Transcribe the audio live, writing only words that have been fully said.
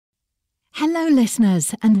Hello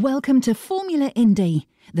listeners and welcome to Formula Indie,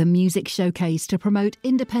 the music showcase to promote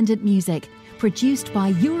independent music, produced by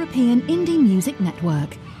European Indie Music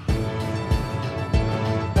Network.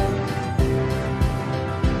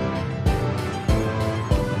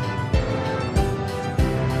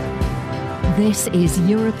 This is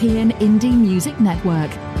European Indie Music Network,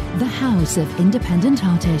 the house of independent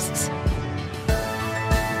artists.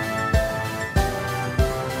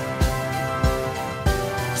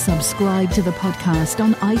 Subscribe to the podcast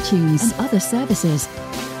on iTunes and other services.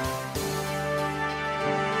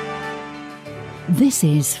 This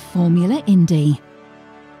is Formula Indie.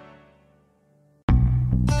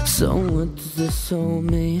 So what does this all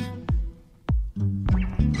mean?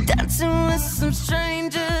 Dancing with some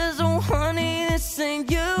strangers, oh honey, this ain't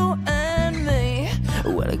you and me.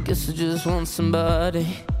 Well, I guess I just want somebody,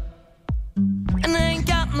 and I ain't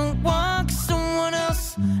got no one, 'cause someone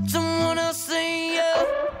else ain't you.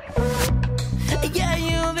 Yeah,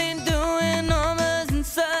 you've been doing all this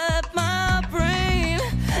inside my brain.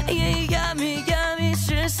 Yeah, you got me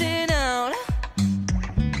stressing out.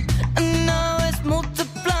 And now it's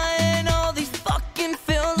multiplying all these fucking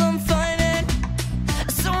feels I'm finding.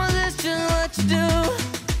 So that's just what you do.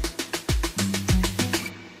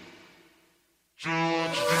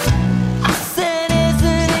 I said,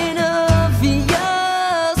 isn't it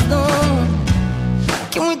obvious, though?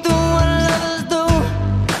 Can we do what lovers do?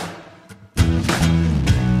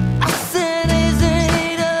 I said, isn't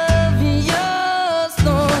it obvious,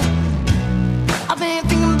 though? I've been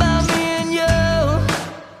thinking about me and you.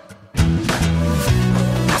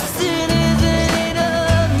 I said, isn't it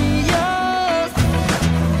obvious?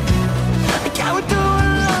 Can we do what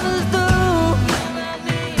lovers do?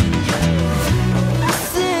 I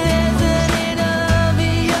said, isn't it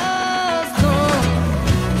obvious, though?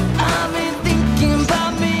 I've been thinking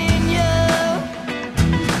about me and you.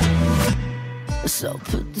 So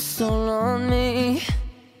put this all on me.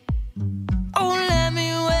 Oh, let me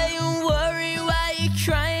wear your worry while you're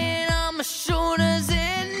crying on my shoulders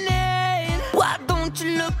in it. Why don't you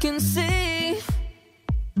look and see?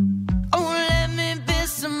 Oh, let me be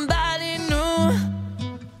somebody new.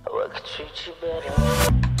 Oh, I could treat you better.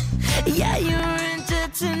 Yeah, you're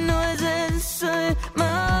into noises inside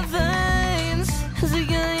my veins. So you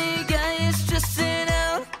got you stressing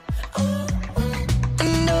out.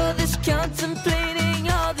 And all this contemplating,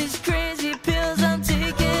 all these crazy pills I'm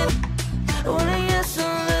taking. When I get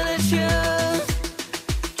some of the truth,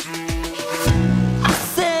 I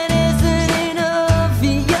said, isn't it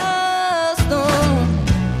obvious, though?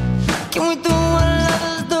 Can we do what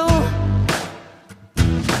lovers do?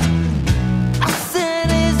 I said,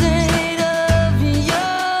 isn't it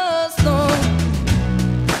obvious, though?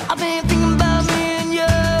 I've been thinking about me and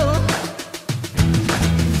you.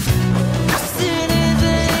 I said,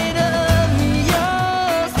 isn't it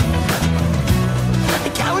obvious?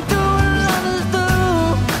 Can we do what lovers do?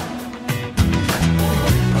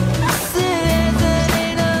 I said, isn't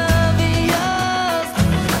it obvious?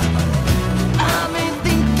 I've been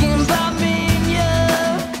thinking about me and you.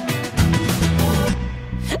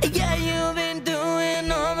 Yeah, you've been doing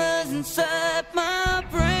all this inside my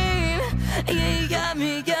brain. Yeah, you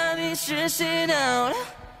got me stressing out.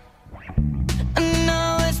 And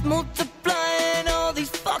now it's multiplying all these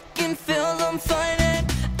fucking feels I'm finding.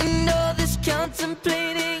 And all this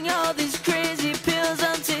contemplating, all these crazy pills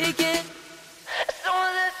I'm taking. So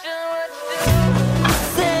that's just what you do. I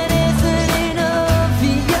said, isn't it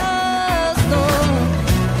obvious, though?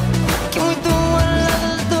 Can we do what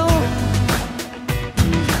lovers do?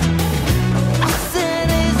 I said,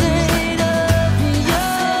 isn't it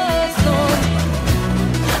obvious, though?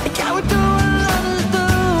 Can we do what lovers do?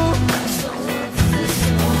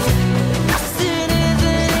 I said,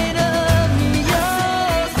 isn't it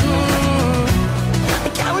obvious, though?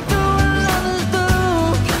 Can we do what lovers do?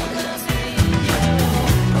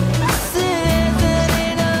 I said, isn't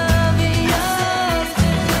it obvious?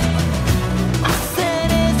 I said,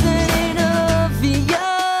 isn't it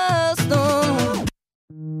obvious, though?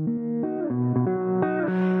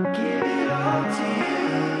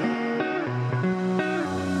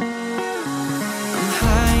 I'm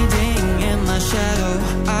hiding in my shadow.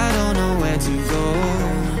 I don't know where to go.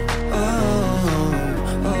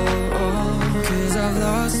 Cause I've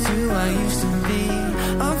lost who I used to be.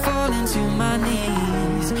 I'm falling to my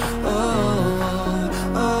knees.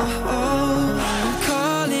 I'm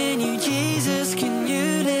calling you, Jesus. Can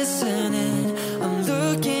you listen in? I'm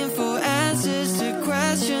looking for answers to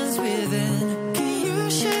questions within. Can you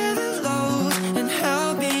share the load and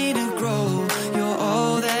help me to grow? You're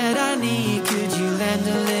all that I need. Could you lend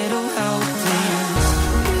a little help, please?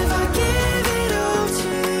 If I give it all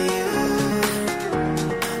to you,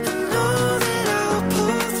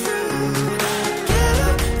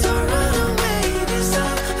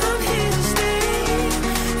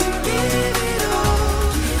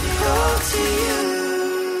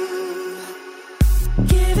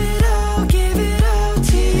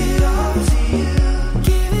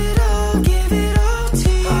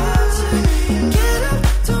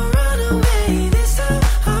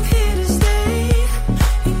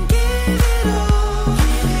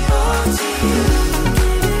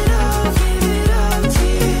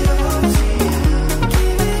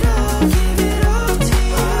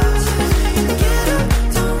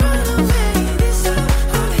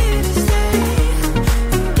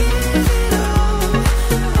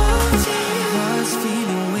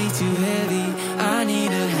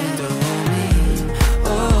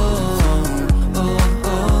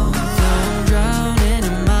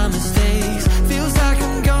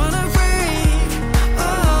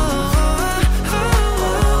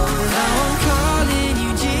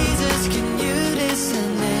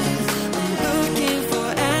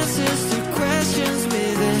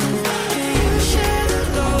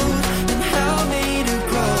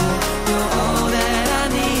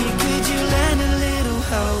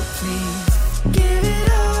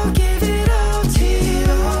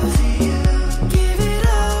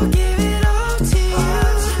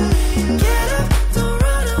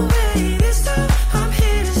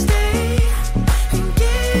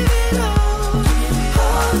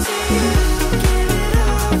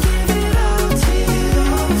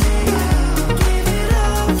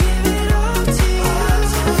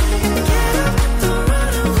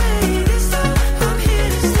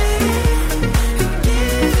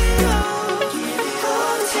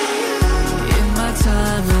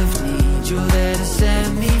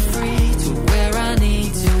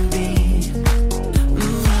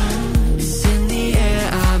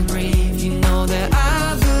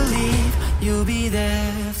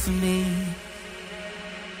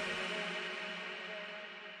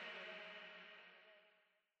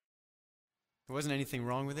 wasn't anything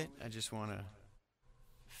wrong with it. I just want to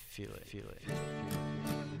feel it.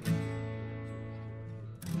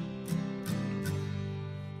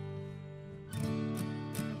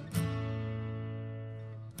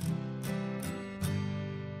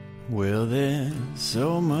 Well, there's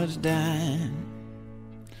so much dying,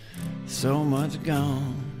 so much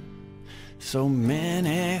gone, so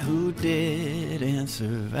many who didn't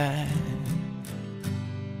survive.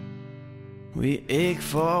 We ache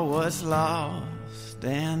for what's lost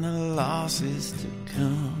and the losses to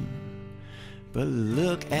come, but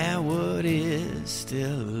look at what is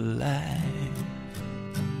still alive.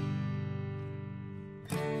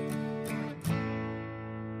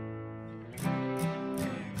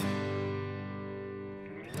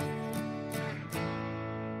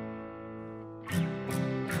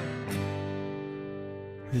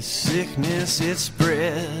 The sickness, it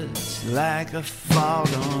spreads like a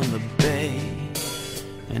fog on the bay,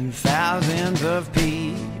 and thousands of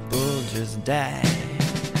people just die.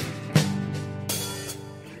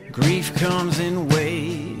 Grief comes in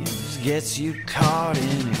waves, gets you caught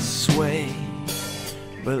in its sway,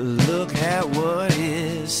 but look at what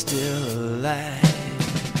is still alive.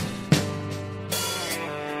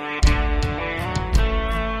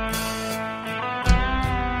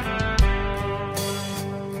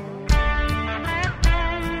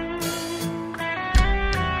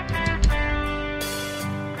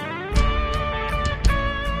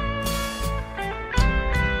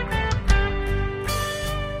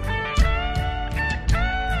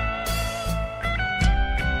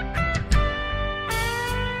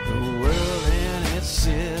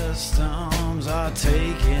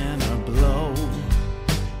 Taking a blow,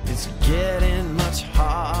 it's getting much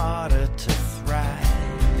harder to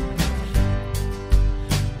thrive,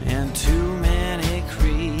 and too many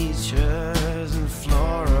creatures and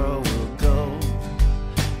flora will go,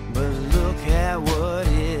 but look at what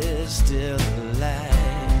is still alive.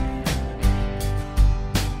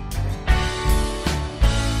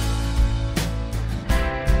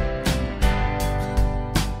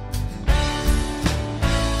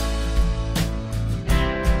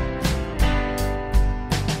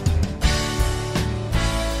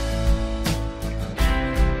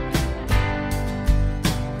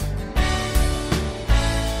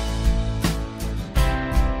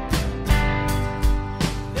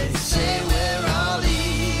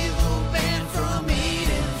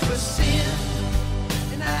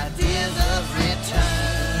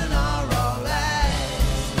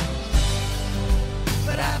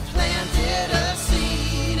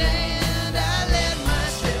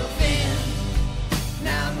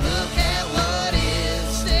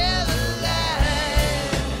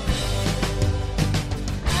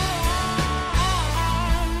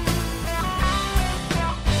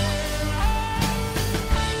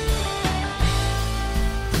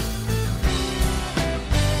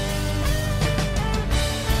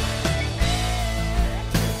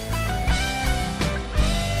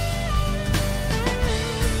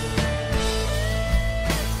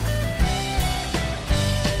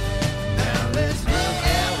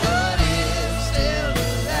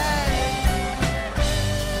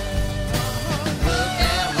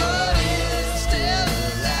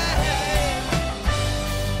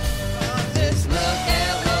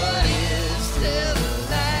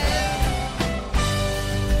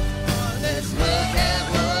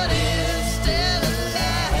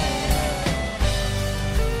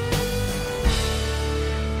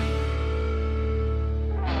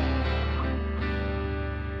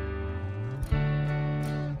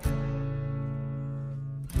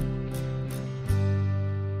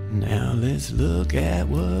 Now let's look at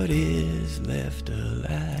what is left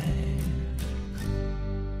alive.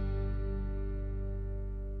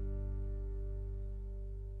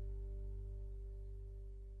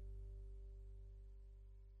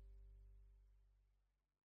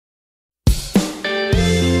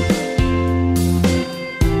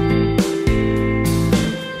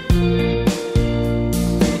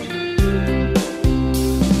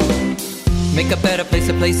 Make a better place,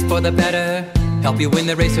 a place for the better. Help you win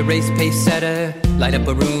the race, a race pace setter. Light up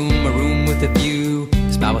a room with a view.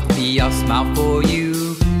 Smile with me, I'll smile for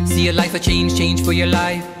you. See a life, a change for your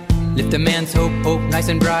life. Lift a man's hope nice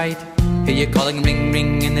and bright. Hear your calling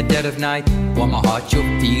ring in the dead of night. Warm my heart,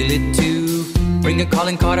 you'll feel it too. Bring a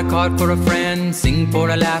calling card, a card for a friend. Sing for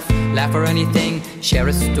a laugh for anything. Share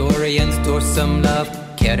a story and store some love.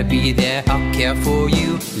 Care to be there, I'll care for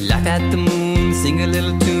you. Laugh at the moon, sing a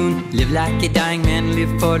little tune. Live like a dying man,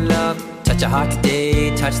 live for love. Touch a heart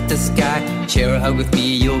today, touch the sky. Share a hug with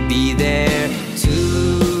me, you'll be there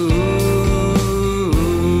too.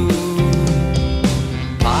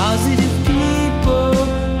 Positive people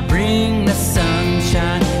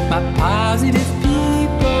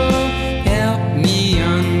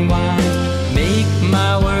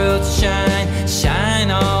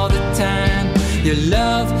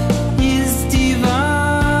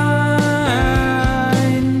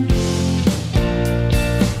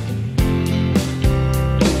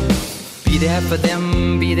there for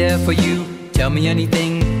them, be there for you. Tell me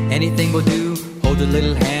anything, anything will do. Hold a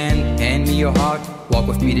little hand, hand me your heart. Walk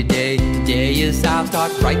with me today, today is our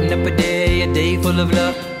start. Brighten up a day full of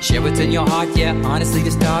love. Share what's in your heart, yeah, honestly to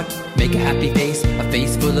start. Make a happy face, a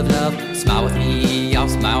face full of love. Smile with me, I'll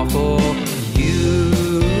smile for you.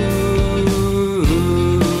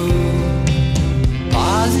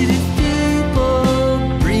 Positive people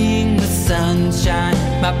bring the sunshine.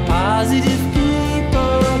 My positive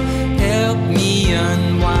people help me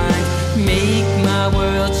unwind. Make my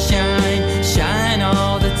world shine, shine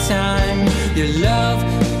all the time. Your love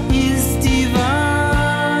is divine.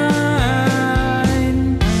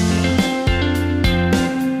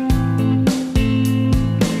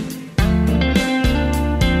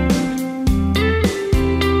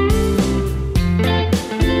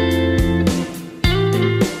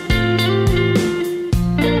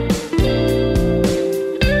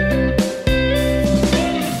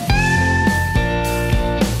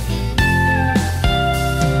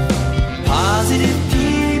 Positive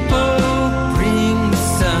people bring the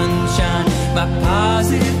sunshine. My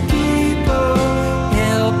positive people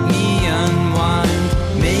help me unwind.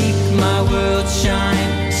 Make my world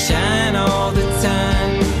shine, shine all the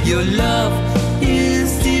time. Your love is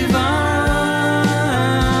divine.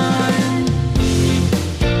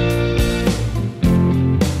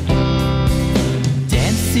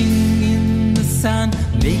 Dancing in the sun,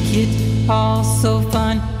 make it all so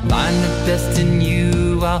fun. Find the best in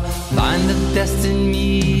you, I'll find the best in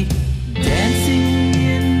me. Dancing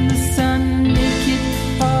in the sun, make it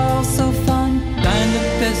all so fun. Find the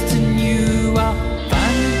best in you, I'll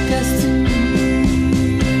find the best in me.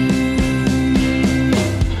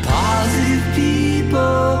 Positive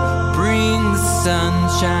people bring the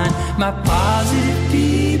sunshine. My positive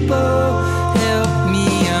people help me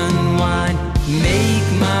unwind. Make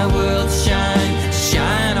my world shine,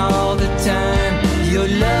 shine all the time. Your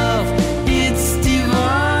love, it's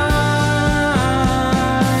divine.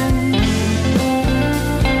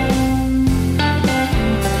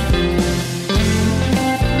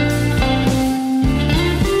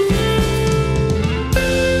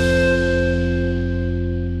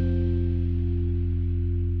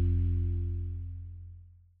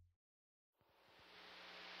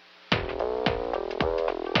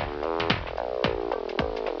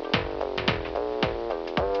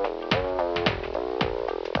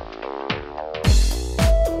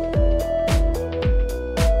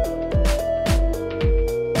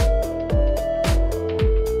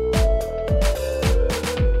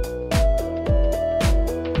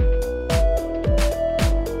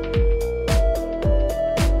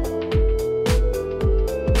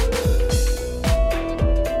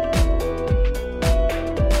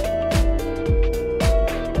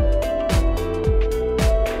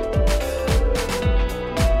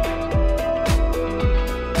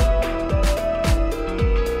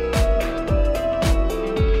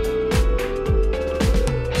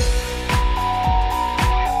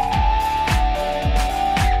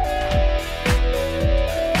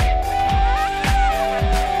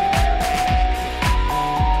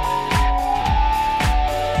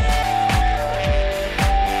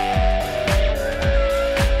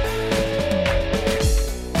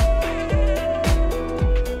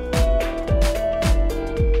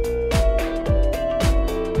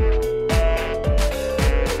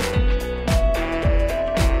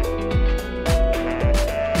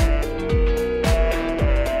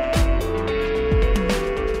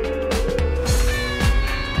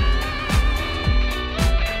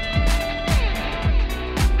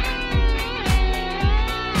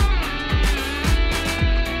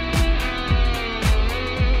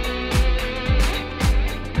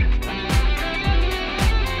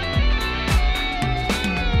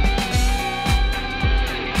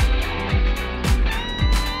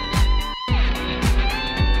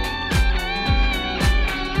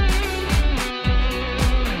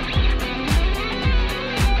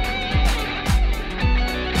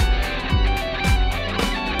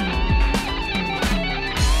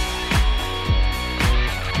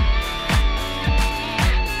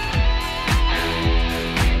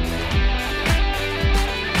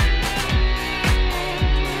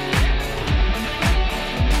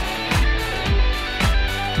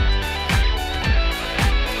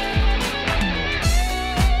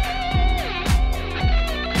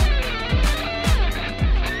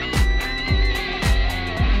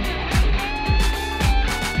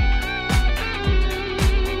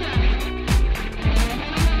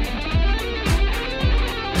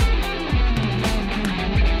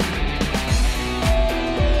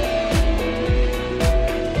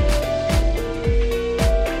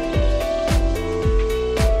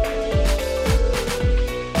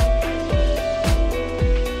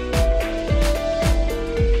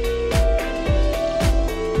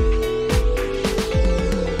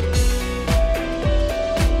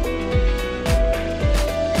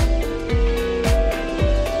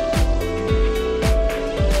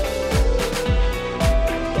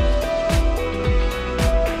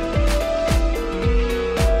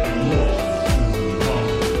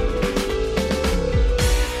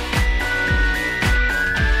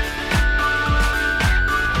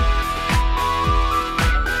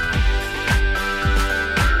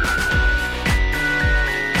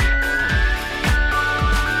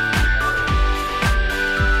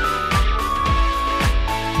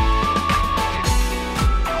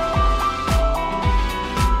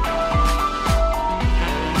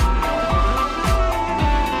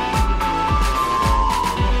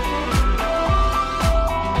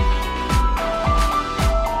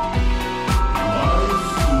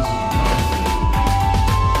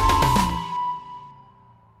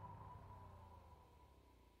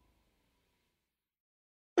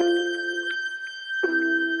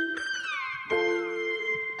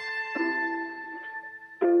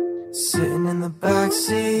 Sitting in the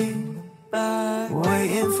backseat,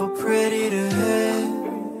 waiting for pretty to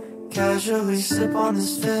hit. Casually sip on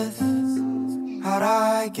this fifth. How'd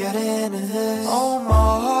I get into this? Oh, my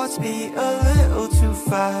heart's beat a little too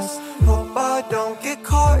fast. Hope I don't get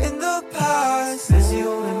caught in the past. Busy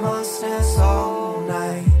holding my stance all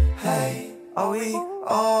night. Hey, are we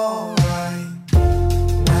alright?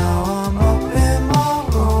 Now I'm up in my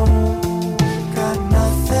room, got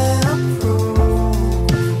nothing to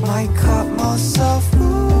prove. Might cut myself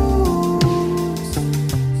loose,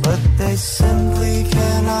 but they simply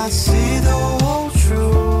cannot see the whole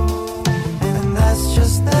truth. And that's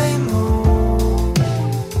just they move.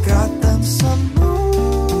 Got them some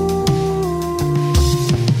moves.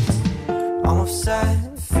 I'm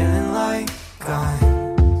upset, feeling like I'm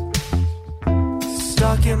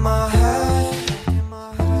stuck in my head.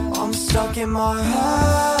 I'm stuck in my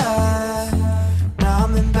head. Now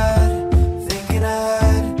I'm in bed, thinking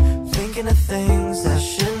ahead, thinking of things I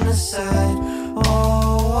shouldn't have said.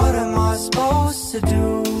 Oh, what am I supposed to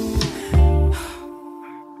do?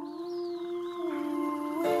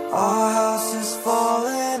 Our house is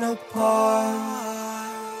falling apart.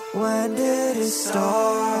 When did it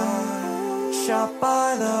start? Shot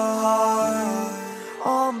by the heart,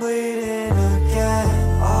 I'm bleeding again.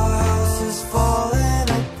 Our house is falling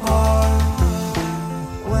apart.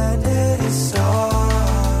 When did it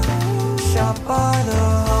start? Shot by the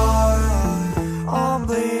heart, I'm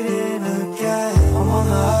bleeding again. I'm on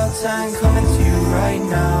the hot tank coming to you right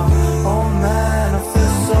now. Oh man, I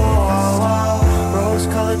feel so wild.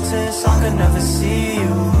 Rose-colored tints, I could never see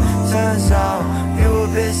you. Turns out you a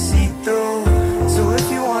bit see-through. So if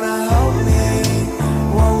you wanna help me,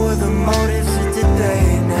 what were the motives or did they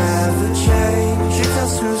never change? You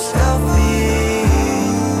just too stealthy.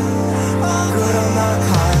 Good on that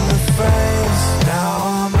kind of phrase. Now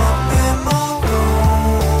I'm up in my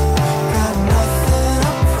room, got nothing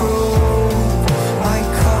to prove. Might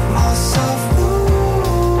cut myself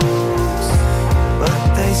loose, but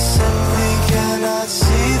they simply cannot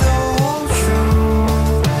see the whole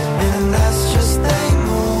truth. And that's just they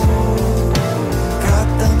move. Got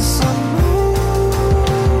them some moves.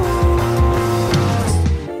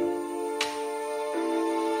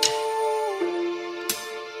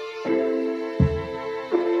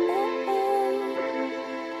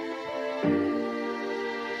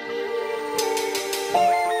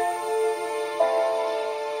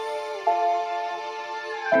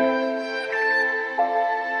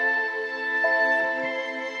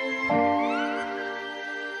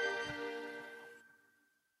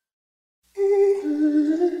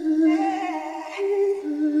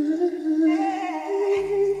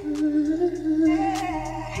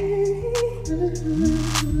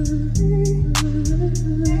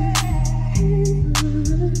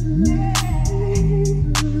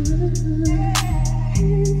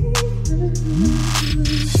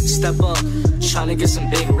 Step up, tryna get some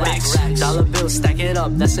big racks. Dollar bills, stack it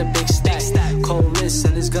up, that's a big stack. Cold wrist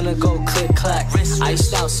and it's gonna go click clack.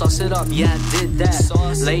 Iced out, sauce it up, yeah I did that.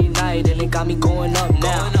 Late night and it got me going up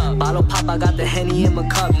now. Bottle pop, I got the Henny in my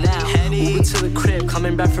cup now. Moving to the crib,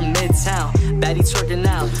 coming back from Midtown. Baddie twerking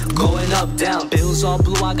out, going up, down. Bills all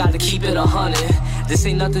blue, I gotta keep it 100. This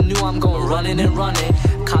ain't nothing new, I'm going running and running.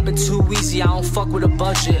 Cop it too easy, I don't fuck with a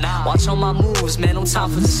budget. Watch all my moves, man, no time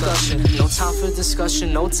for discussion. No time for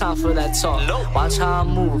discussion, no time for that talk. Watch how I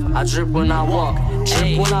move, I drip when I walk.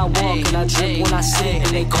 Drip when I walk, and I drip when I sit.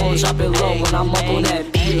 And they gon' drop it low when I'm up on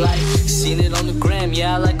that beat. Like, seen it on the gram,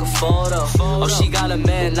 yeah, I like a photo. Oh, she got a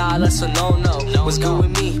man, nah, that's a no-no. What's good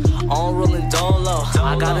with me? On rolling dolo.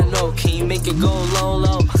 I gotta know, can you make it go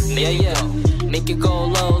low? Yeah, yeah. Make it go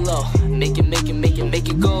low. Make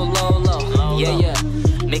it go low. Yeah.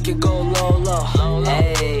 Make it go low.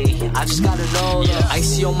 Hey, I just gotta know.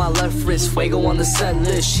 Icy on my left wrist, Fuego on the set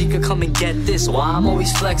list. She could come and get this while I'm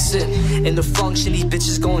always flexing. In the function, these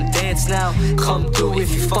bitches gon' dance now. Come through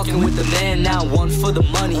if you fucking with the man now. 1 for the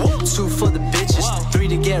money, 2 for the bitches, 3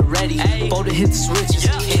 to get ready, 4 to hit the switches.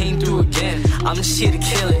 Came through again, I'm just here to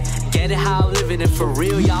kill it. Get it how I live it, and for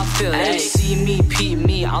real, y'all feel it. Hey, see me, peep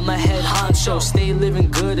me, I'm a head honcho. Stay living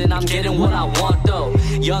good, and I'm getting what I want, though.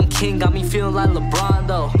 Young King got me feeling like LeBron,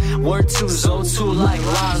 though. Word 2, Zo2 like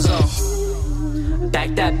Lonzo.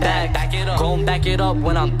 Back that back it up. Gon' back it up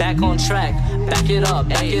when I'm back on track. Back it up,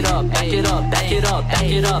 back it up, back it up, back it up, back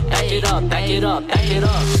it up, back it up, back it up, back it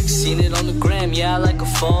up. Seen it on the gram, yeah, I like a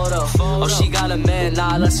photo. Oh, she got a man,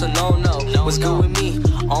 nah, that's a no-no. What's good with me?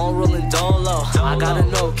 On rolling dolo. I gotta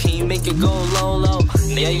know, can you make it go low?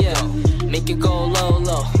 Yeah. Make it go low.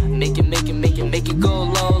 Make it go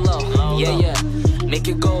low. Yeah. Make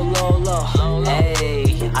it go low.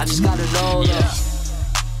 Hey, I just gotta know,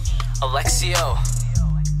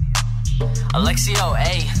 Alexio,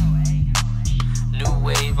 ayy. New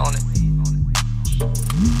wave on it.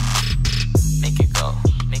 Make it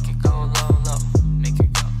go low, low. Make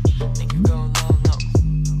it go low, low.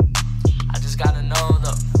 I just gotta know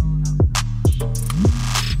though.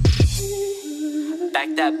 Back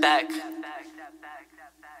that back.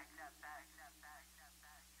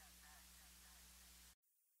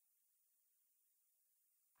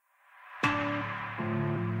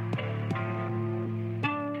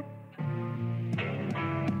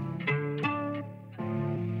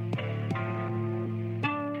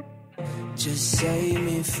 Just save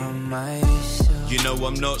me from myself. You know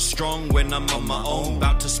I'm not strong when I'm on my own.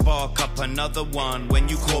 About to spark up another one when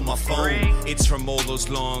you call my phone. It's from all those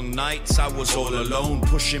long nights I was all alone,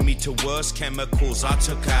 pushing me to worse chemicals I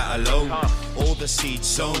took out alone. All the seeds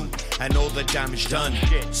sown and all the damage done.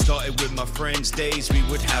 Started with my friends, days we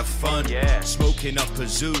would have fun. Smoking up a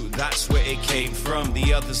zoo, that's where it came from.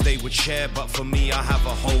 The others they would share, but for me I have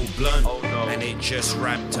a whole blunt. And it just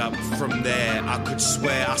ramped up from there. I could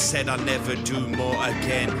swear I said I'd never do more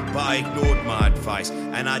again, but I ignored my advice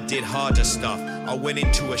and I did harder stuff. I went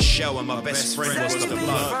into a shell and my best friend was the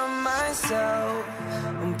plug. From myself,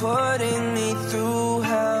 I'm putting me through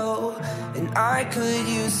hell, and I could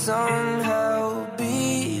use some help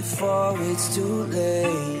before it's too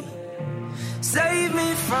late. Save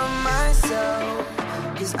me from myself,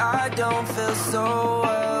 'cause I don't feel so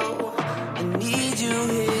well. I need you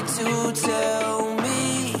here to tell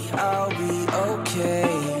me I'll be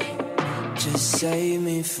okay. Just save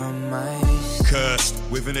me from myself. Cursed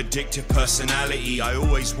with an addictive personality, I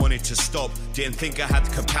always wanted to stop, didn't think I had the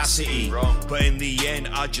capacity. But in the end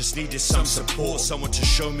I just needed some support, someone to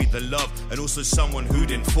show me the love, and also someone who'd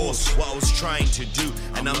enforce what I was trying to do.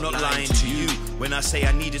 And I'm not lying to you when I say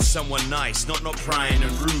I needed someone nice, not prying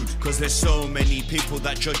and rude. 'Cause there's so many people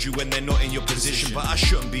that judge you when they're not in your position, but I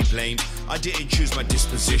shouldn't be blamed, I didn't choose my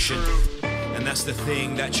disposition. And that's the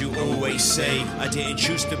thing that you always say, I didn't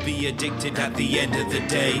choose to be addicted at the end of the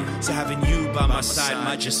day. So having you by my side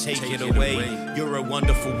might just take it away. You're a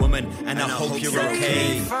wonderful woman and I hope you're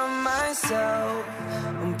okay. From myself,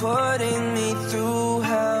 I'm putting me through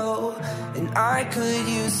hell, and I could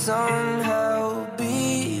use some help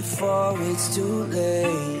before it's too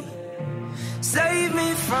late. Save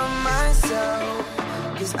me from myself,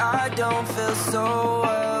 'cause I don't feel so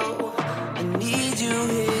well. I need you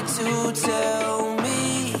here to tell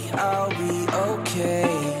me I'll be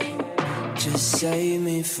okay. Just save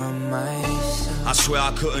me from myself. I swear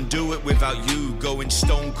I couldn't do it without you. Going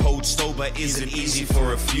stone cold sober isn't easy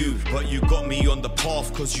for a few, but you got me on the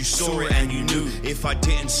path 'cause you saw it and you knew. If I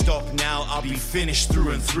didn't stop now, I'll be finished through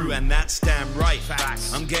and through, and that's damn right.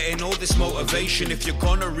 I'm getting all this motivation. If you're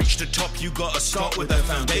gonna reach the top, you gotta start with the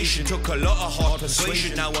foundation. Took a lot of hard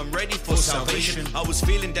persuasion, now I'm ready for salvation. I was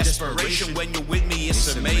feeling desperation, when you're with me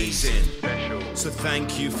it's amazing. So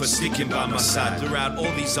thank you for sticking by my side throughout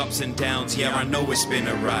all these ups and downs. Yeah, I know it's been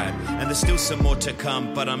a ride, and there's still some more to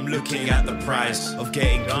come, but I'm looking at the price of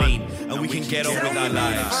getting clean, and we can get on with our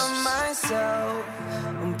lives. From myself,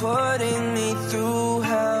 I'm putting me through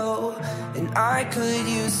hell, and I could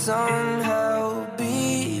use some help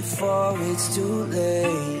before it's too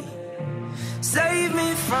late. Save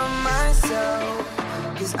me from myself,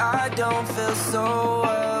 'cause I don't feel so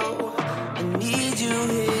well. I need you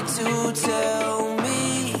here to tell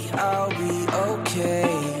me I'll be okay.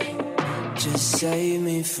 Just save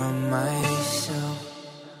me from myself.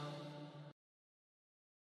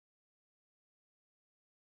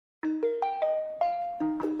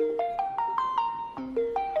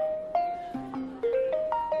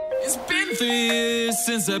 It's been 3 years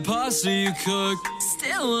since that pasta you cooked.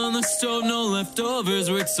 Still on the stove, no leftovers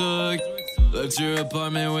were took. Left your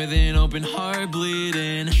apartment with an open heart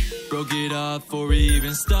bleeding. Broke it off before we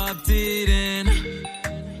even stopped eating.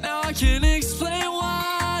 Now I can't explain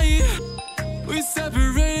why we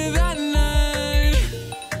separated that night,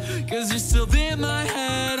 'cause you're still in my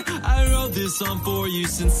head. I wrote this song for you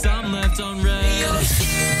since I'm left unread. You'll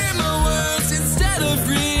hear my words instead of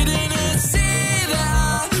reading and see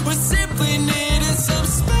that I was simply needing some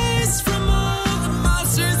space from all the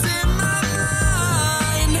monsters in my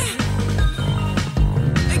mind.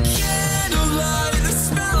 A candlelight, the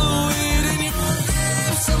smell of weed in your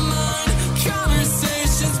lips of mine.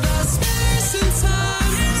 Conversations about space and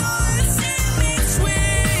time and all that's in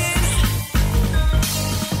between.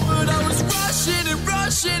 But I was rushing and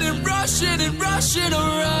rushing and rushing and rushing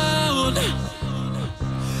around.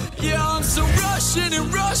 Yeah, I'm so rushing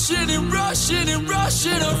and rushing and rushing and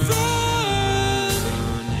rushing around.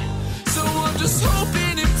 So I'm just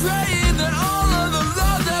hoping and praying that all of the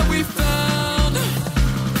love that we found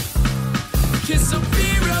Can some be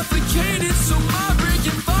replicated so my brain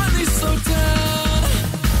can finally slow down?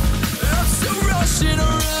 I'm still rushing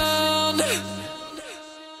around,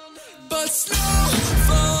 but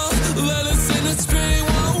snowfall let us in its train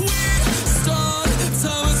while we start.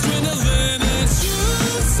 Time is adrenaline and you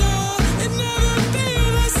saw it never be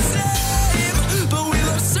the same, but we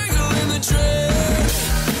love circling the train.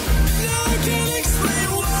 Now I can't explain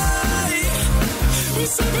why we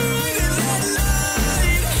separated that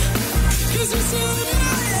night, 'cause you're still in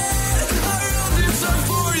my head. I wrote this song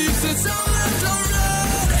for you since I left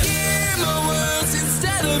already. Hear my words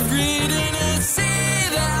instead of reading and see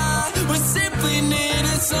that we simply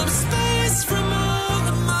needed some space from all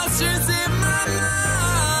the monsters in my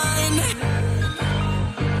mind.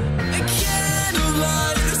 A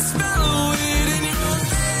candlelight, the smell of weed in your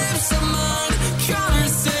lips of mine.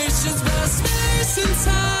 Conversations about space and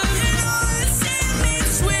time. You know it's in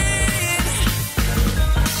between.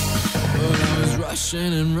 But I was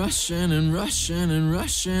rushing and rushing and rushing and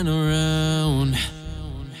rushing around.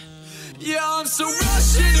 Yeah, I'm so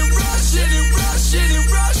rushing and rushing and rushing and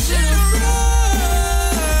rushing around.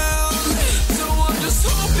 So I'm just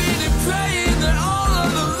hoping and praying that all of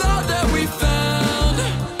the love that we found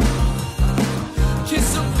can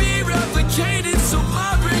still be replicated so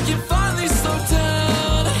my brain can finally slow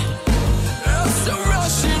down. I'm still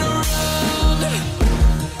rushing around.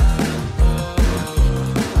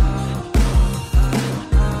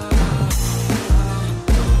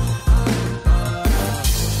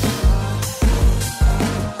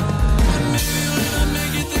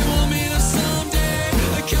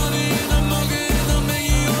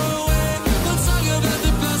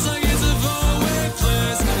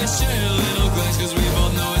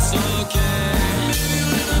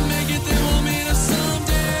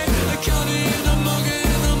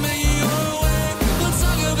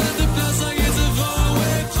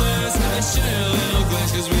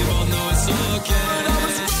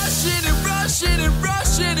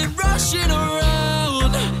 Rushing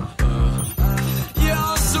around. Yeah,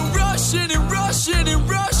 I'm so rushing and rushing and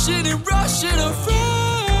rushing and rushing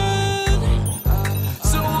around.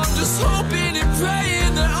 So I'm just hoping and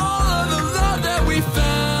praying that all of the love that we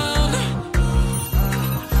found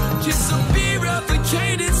can still be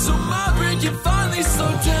replicated so my brain can finally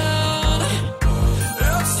slow down.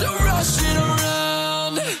 I'm still rushing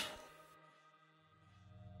around.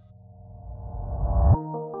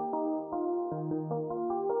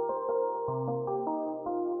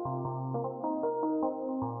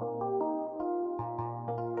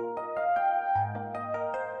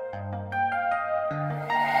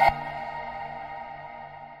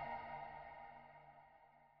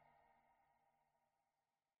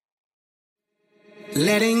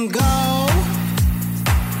 Letting go,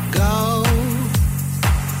 go,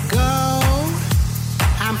 go.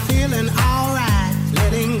 I'm feeling alright.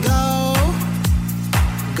 Letting go,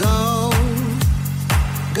 go,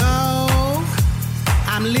 go.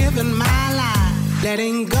 I'm living my life.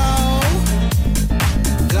 Letting go,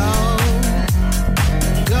 go,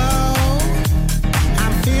 go.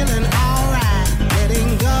 I'm feeling alright.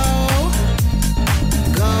 Letting go,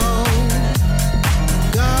 go,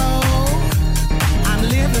 go.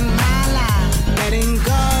 Living my life, letting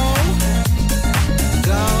go,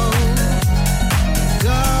 go,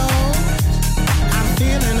 go. I'm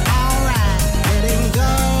feeling alright, letting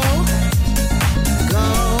go, go,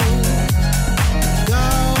 go.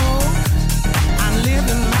 I'm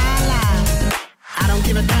living my life. I don't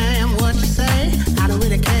give a damn what you say. I don't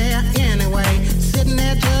really care anyway. Sitting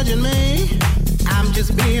there judging me, I'm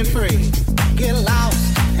just being free. Get lost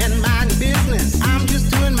and mind business. I'm just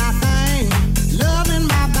doing my thing. Loving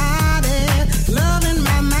my body, loving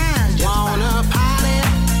my mind. Just wanna party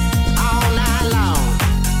all night long.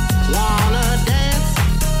 Wanna dance,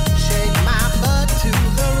 shake my butt to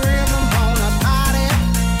the rhythm. Wanna party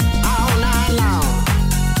all night long.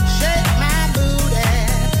 Shake my booty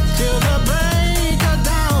till the break of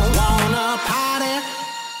dawn. Wanna party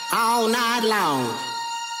all night long.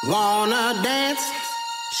 Wanna dance,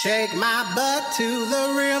 shake my butt to the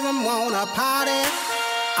rhythm. Wanna party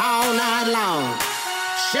all night long.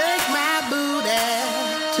 Shake my booty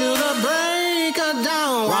till the break of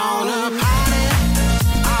dawn. Wanna party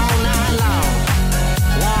all night long.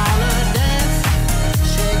 Wanna dance,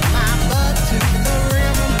 shake my butt to the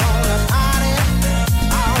rhythm. Wanna party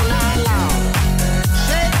all night long.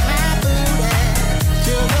 Shake my booty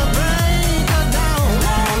till the break of dawn.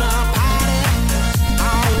 Wanna party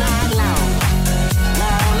all night long.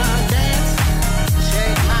 Wanna dance,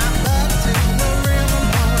 shake my butt to the rhythm.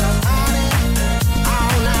 Wanna party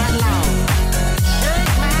all night long.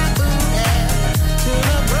 Shake my booty till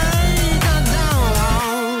the break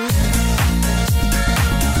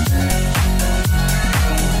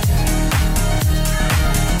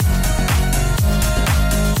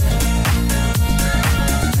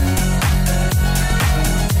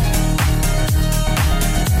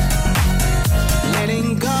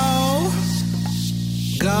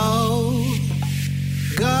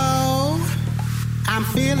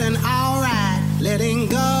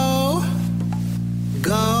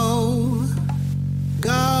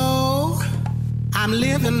I'm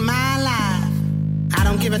living my life. I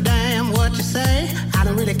don't give a damn what you say. I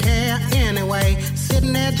don't really care anyway.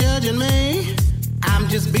 Sitting there judging me, I'm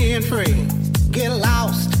just being free. Get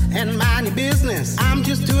lost and mind your business. I'm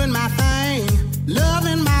just doing my thing.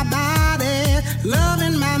 Loving my body,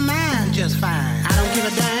 loving my mind just fine. I don't give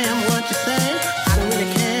a damn what you say. I don't really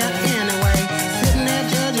care anyway. Sitting there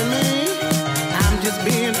judging me, I'm just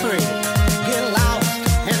being free. Get lost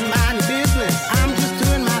and mind your business. I'm just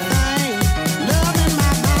doing my thing. Loving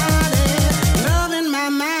my body, loving my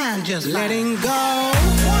mind just fine. Letting go.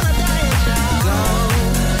 Wanna dance, y'all. Go,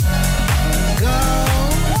 go.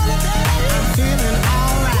 Wanna dance. I'm feeling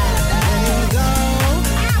alright. Letting go.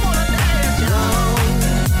 I wanna dance, y'all.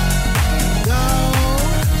 Go, go.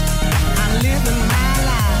 I'm living my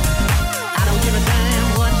life. I don't give a damn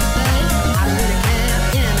what you say. I don't really care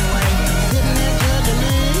anyway. Sitting there judging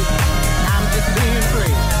me, I'm just being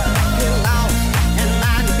free. Get lost and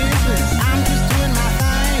mind your business. I'm just doing my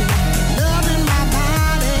thing. Loving my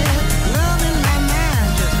body, loving my mind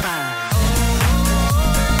just fine.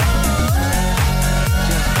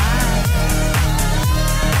 Just fine.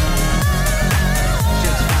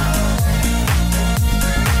 Just fine.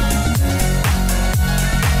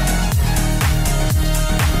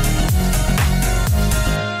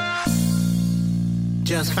 Just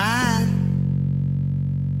fine.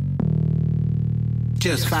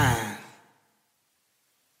 Just fine.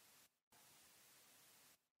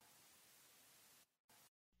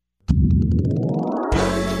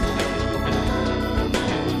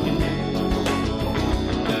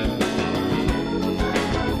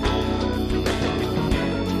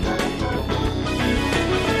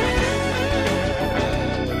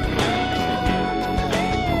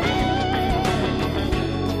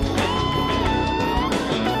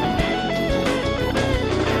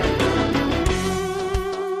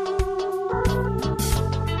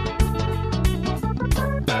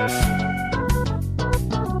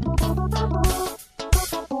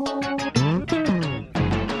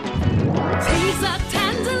 Teaser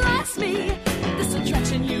tantalize me. This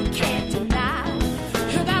attraction you can't deny.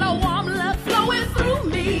 You got a warm love flowing through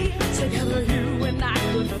me. Together you and I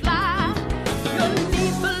could fly. Your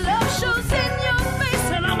need for love shows in your face,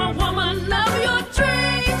 and I'm a woman of your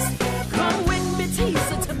dreams. Come with me,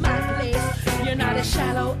 teaser, to my place. You're not as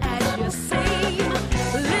shallow as you seem.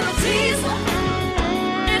 Little teaser,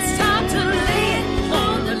 it's time to lay it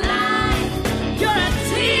on the line. You're a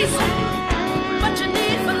teaser, but your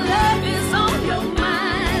need for love is on your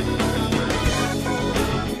mind.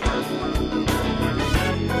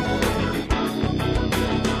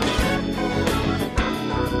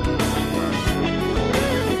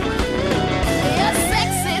 You're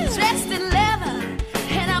sexy, dressed in leather,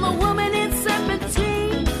 and I'm a woman in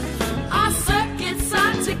serpentine. Our circuits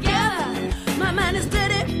are together. My mind is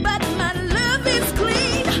dirty, but my love is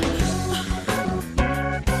clean.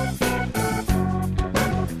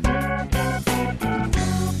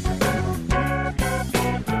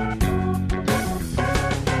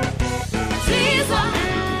 Teaser,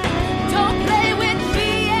 don't play with me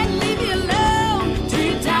and leave me alone.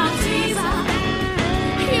 Deep down, teaser,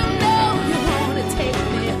 you know you wanna take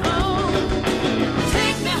me home.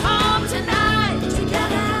 Take me home tonight.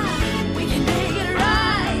 Together we can make it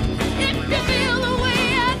right. If you feel the way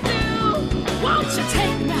I do, won't you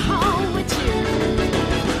take me home with you?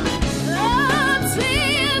 Oh,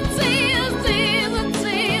 teaser, teaser, teaser,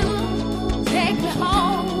 teaser, take me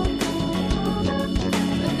home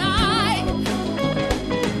tonight.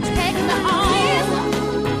 Take me home.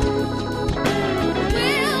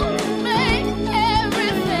 We'll make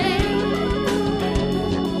everything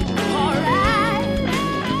alright.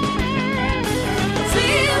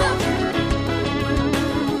 Teaser,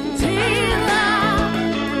 teaser,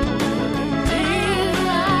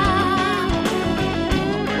 teaser.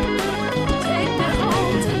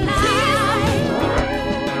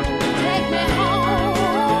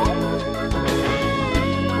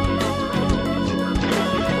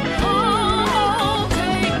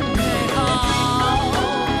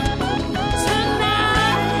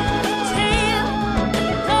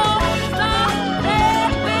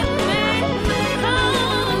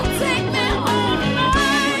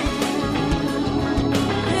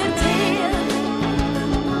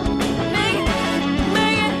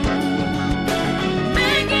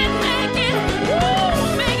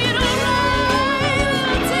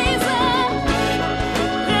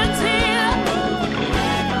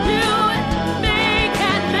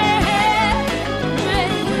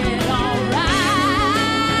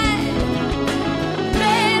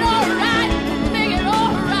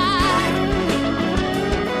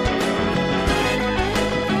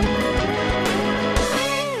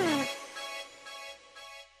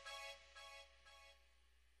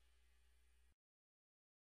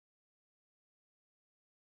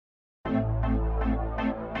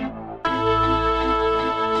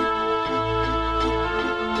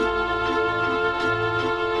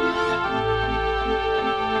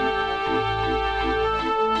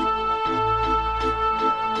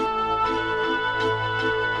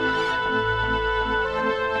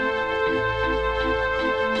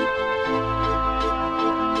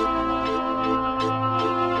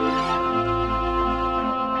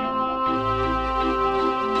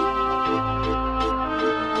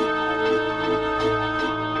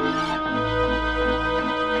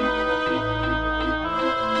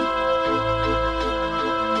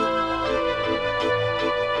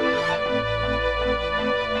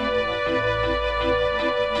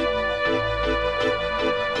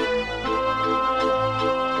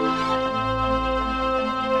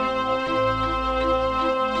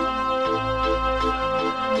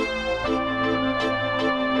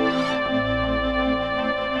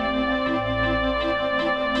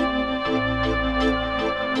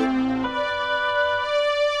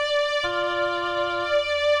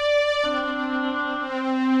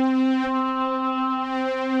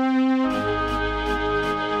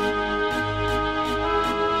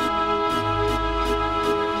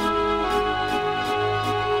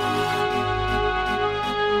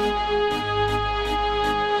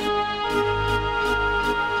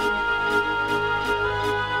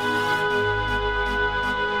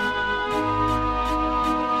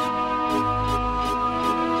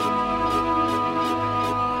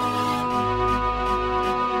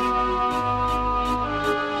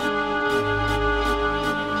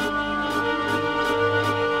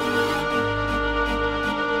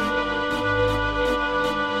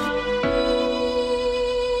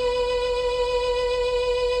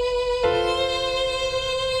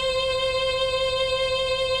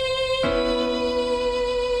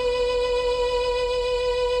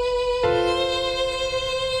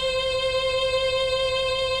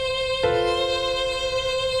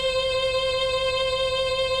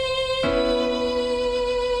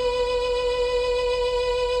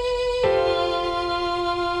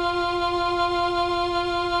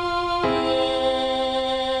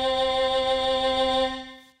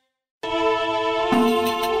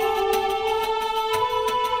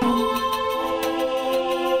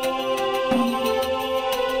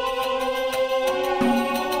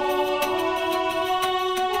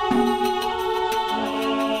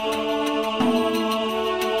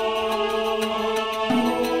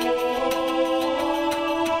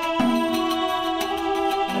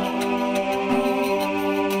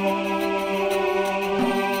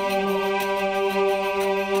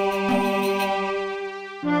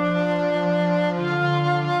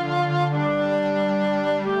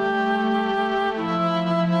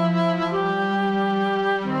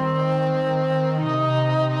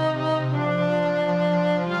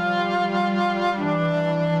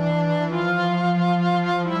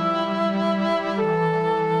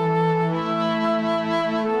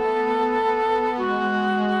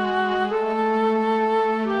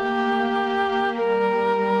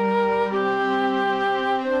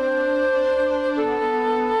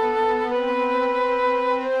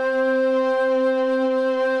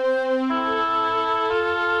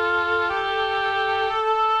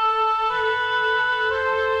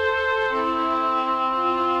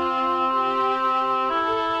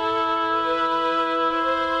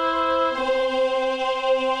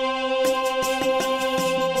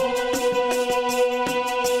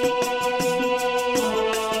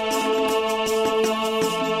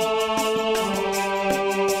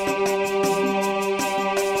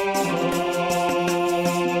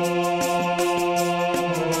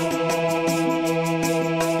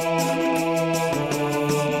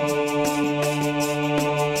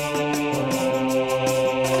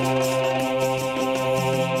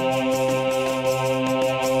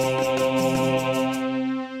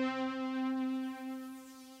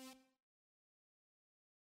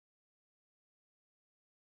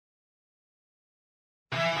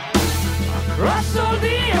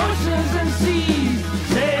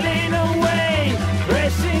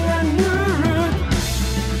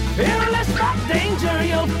 the danger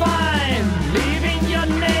you'll find, leaving your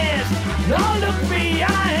nest, don't look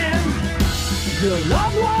behind. Your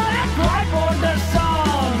loved one has cried for the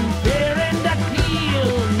song, fearing that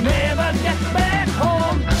he'll never get back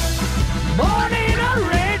home. Mourning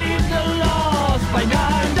already the lost, by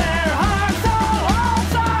now their hearts all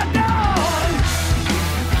hopes are gone.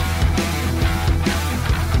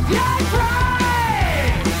 Yeah, cry.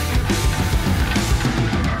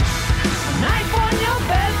 A knife on your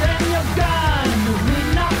belt and your gun, you need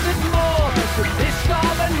nothing more to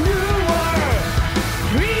discover new world.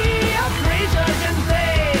 Free of razors and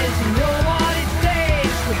blades, you know what it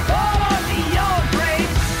takes to follow the old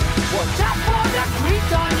grace. Watch out for the creek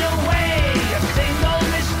on your way, a single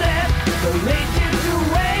misstep will lead you to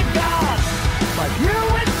where God. But you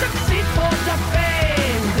will succeed for the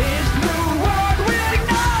fame, this new world will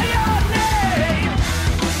know your name.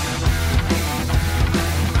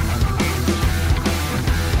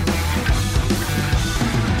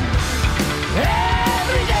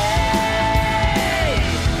 Every day,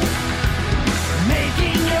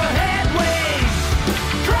 making your headway,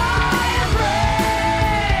 try and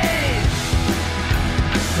break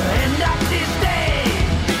the end of this day.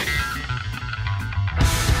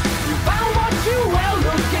 You found what you were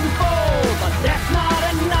looking for, but that's not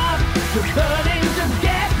enough. You're burning to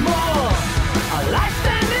get more. A life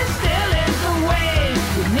standing still is the way.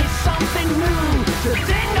 You need something new to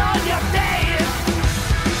tingle your days.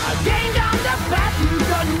 Again down the path you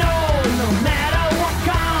don't know. No matter what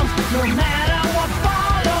comes, no matter what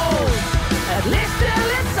follows, at least still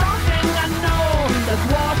it's something unknown. That's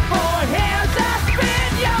what for years has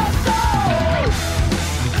been your soul.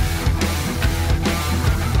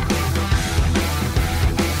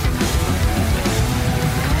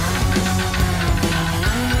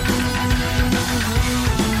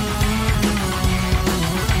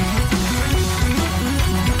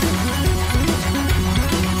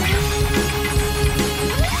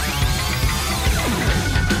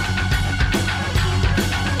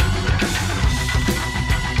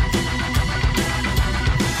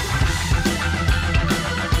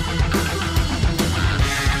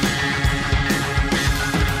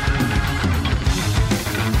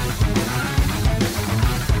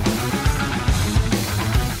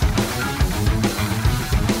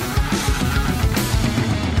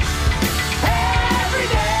 Every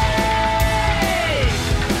day,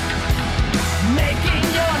 making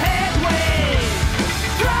your headway,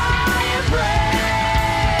 try and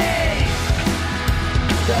break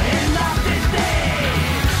the end of this day.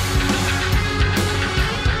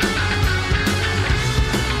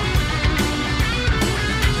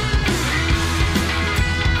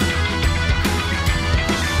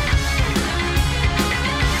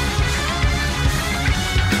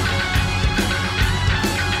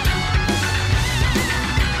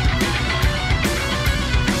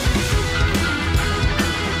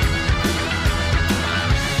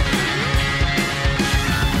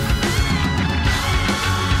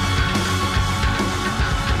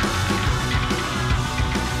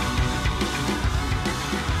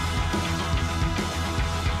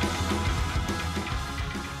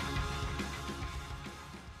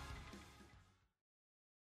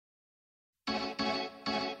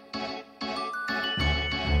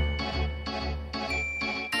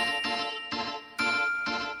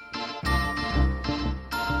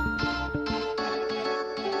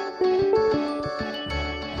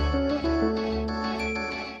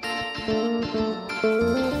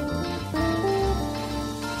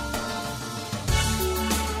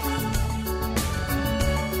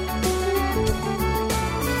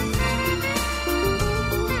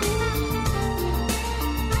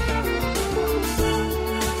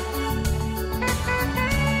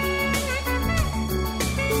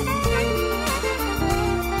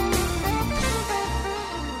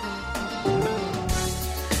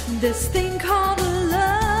 This thing called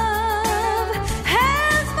love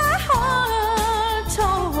has my heart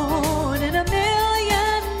torn in a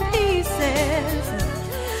million pieces.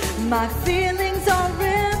 My feelings are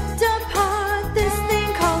ripped apart. This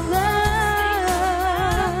thing called love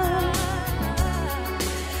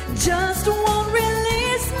just won't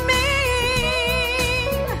release me.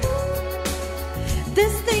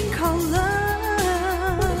 This thing called love.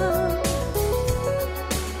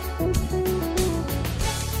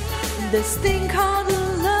 This thing called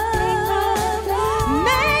love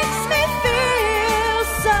makes me feel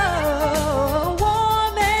so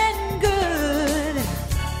warm and good.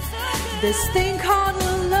 This thing called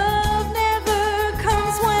love never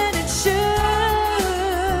comes when it should.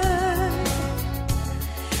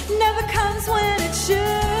 Never comes when it should.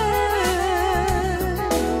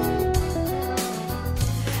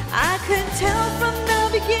 I could tell from the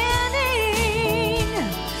beginning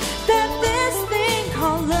that this thing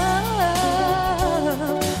called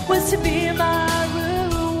love was to be my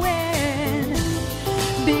ruin.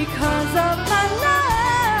 Because of my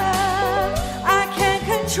love, I can't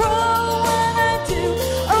control what I do.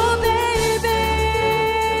 Oh, baby,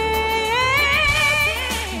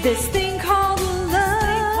 this thing called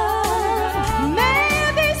love,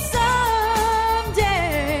 maybe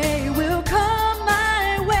someday will come my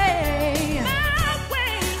way.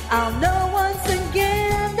 I'll know once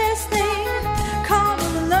again this thing called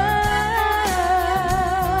love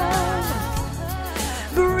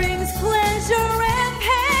brings pleasure and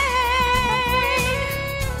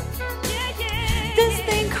pain. This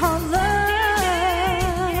thing called love.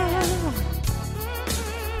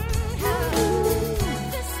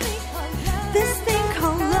 This thing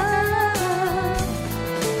called love.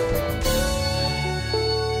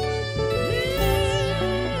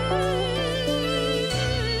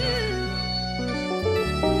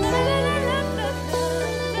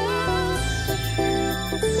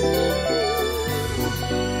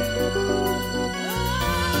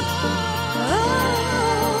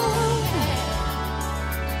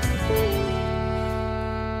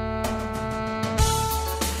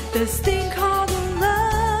 This thing called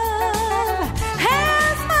love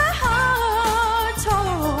has my heart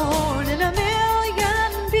torn in a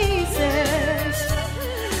million pieces.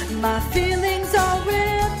 My feelings are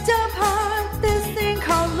ripped apart. This thing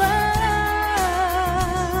called love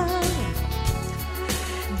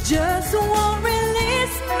just won't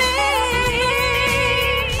release me.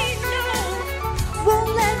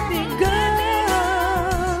 Won't let me go.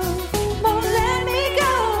 Won't let me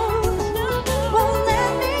go. Won't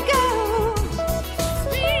let me go.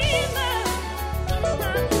 Sweet love.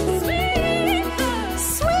 Sweet love.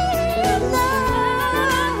 Sweet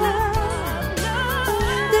love.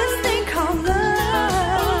 This thing called love.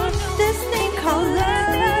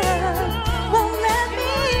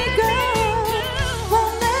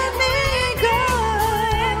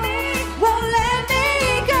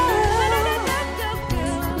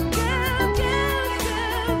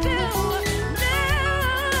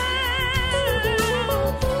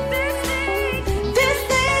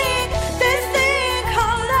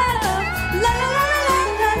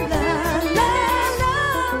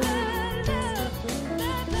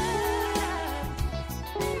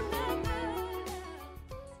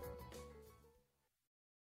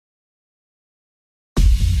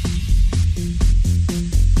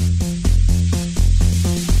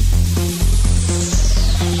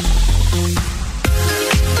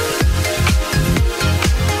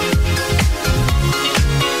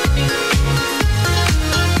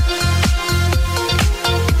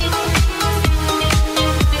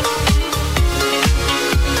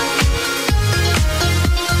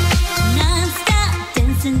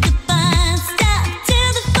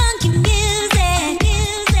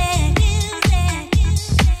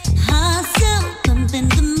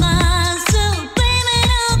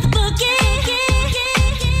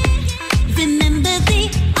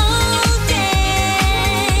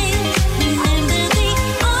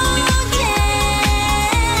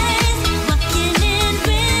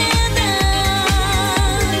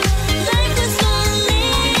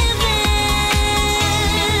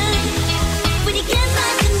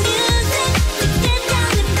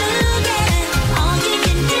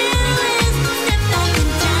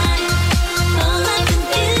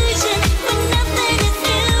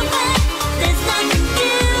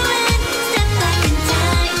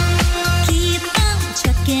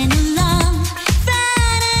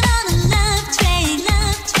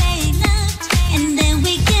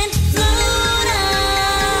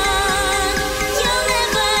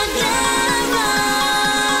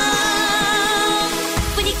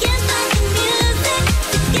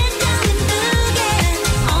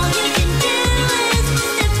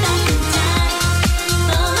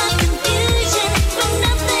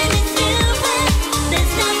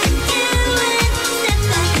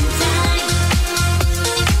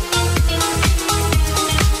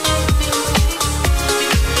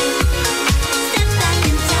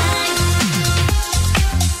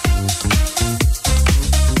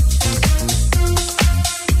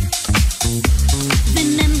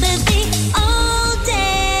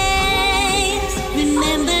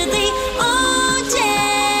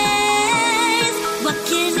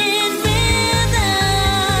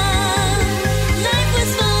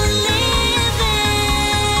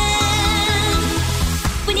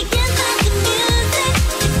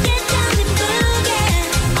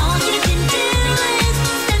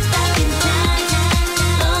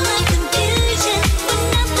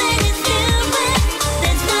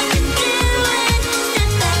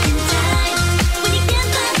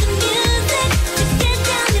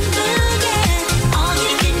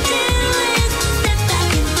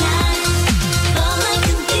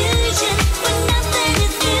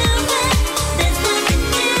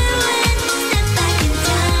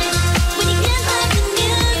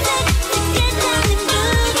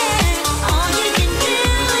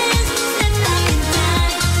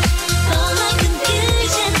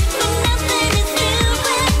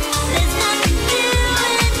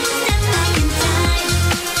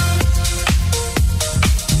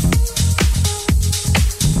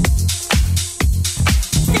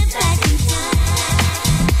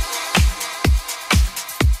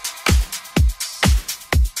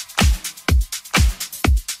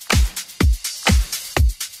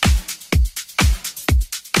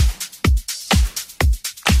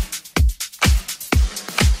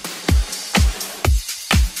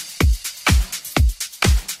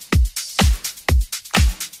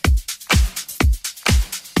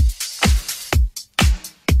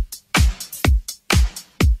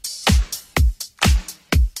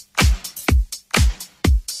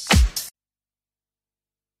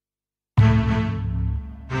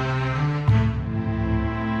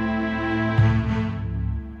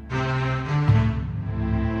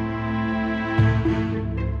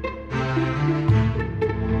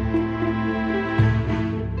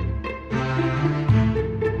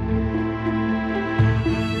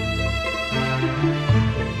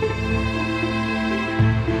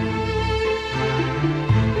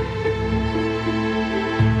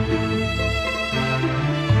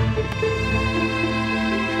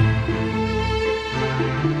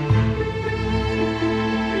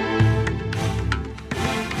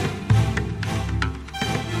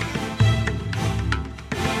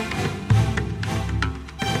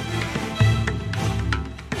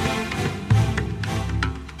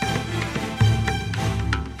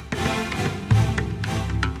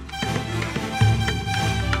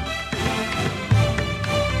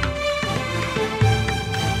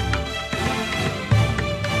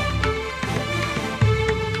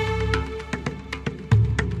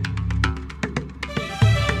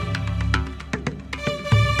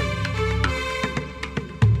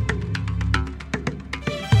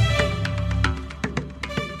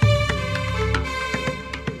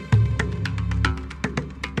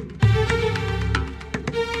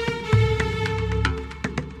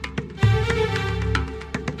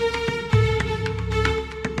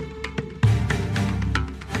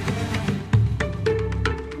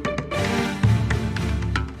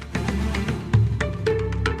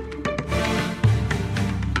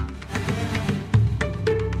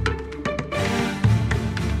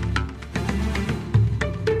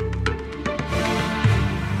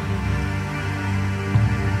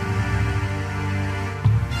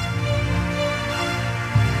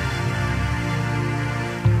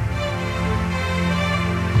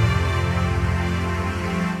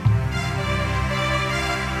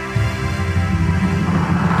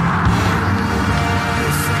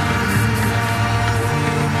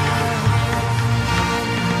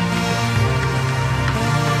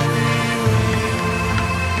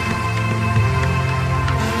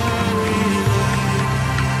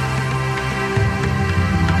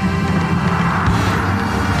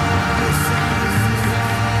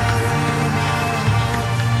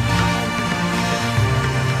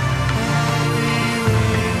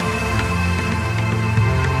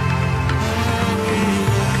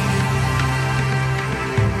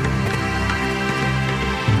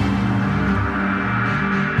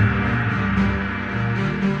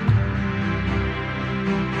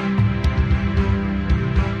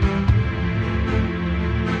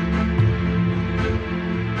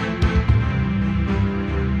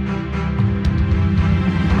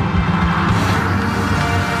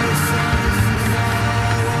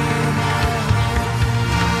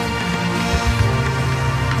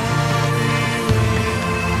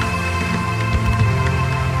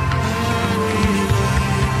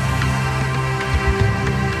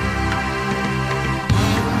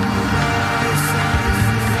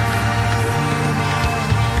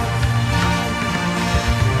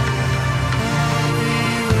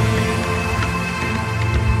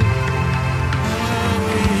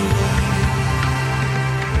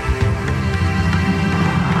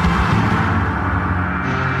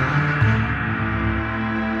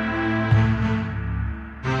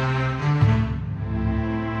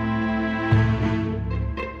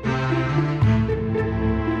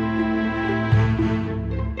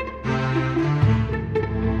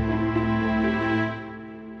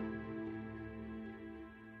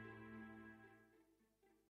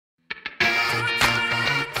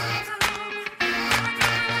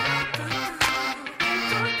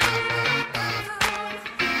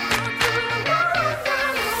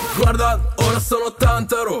 Guarda, ora sono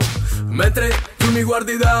 80 roba. Mentre tu mi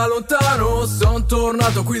guardi da lontano, son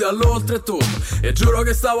tornato qui dall'oltretomba e giuro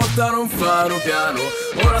che stavolta non farò piano.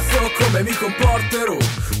 Ora so come mi comporterò,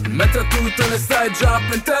 mentre tu te ne stai già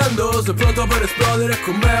pentendo. Sei pronto per esplodere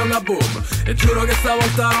con me una bomba e giuro che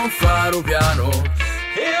stavolta non farò piano.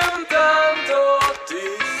 Io intanto ti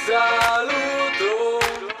saluto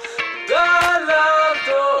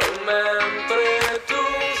dall'alto mentre tu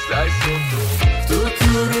stai sotto.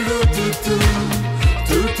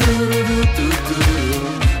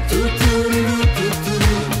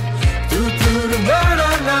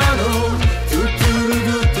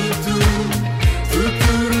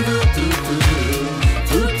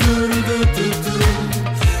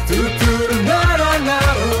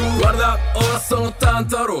 Guarda, ora sono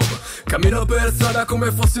tanta roba. Cammino per strada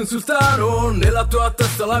come fossi un sultano. Nella tua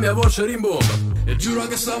testa la mia voce rimbomba e giuro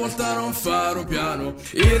che stavolta non farò piano.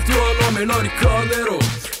 Il tuo nome non ricorderò,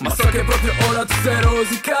 ma so che proprio ora ti stai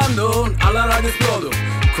rosicando. Alla radio esplodo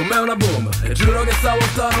come una bomba e giuro che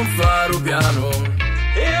stavolta non farò piano.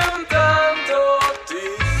 Io intanto ti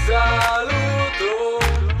saluto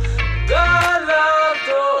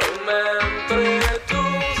dall'alto mentre tu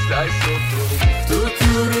stai sotto.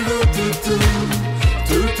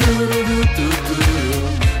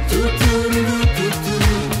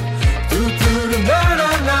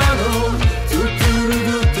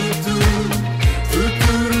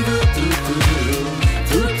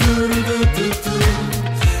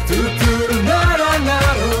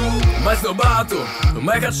 Mai snobbato, non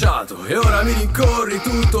mai cacciato e ora mi rincorri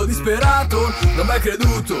tutto disperato. Non mai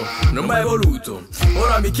creduto, non mai voluto,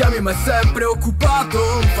 ora mi chiami ma è sempre occupato.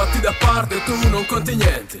 Fatti da parte, tu non conti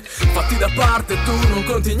niente. Fatti da parte, tu non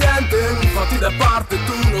conti niente. Fatti da parte,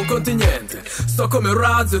 tu non conti niente. Sto come un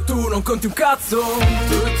razzo e tu non conti un cazzo.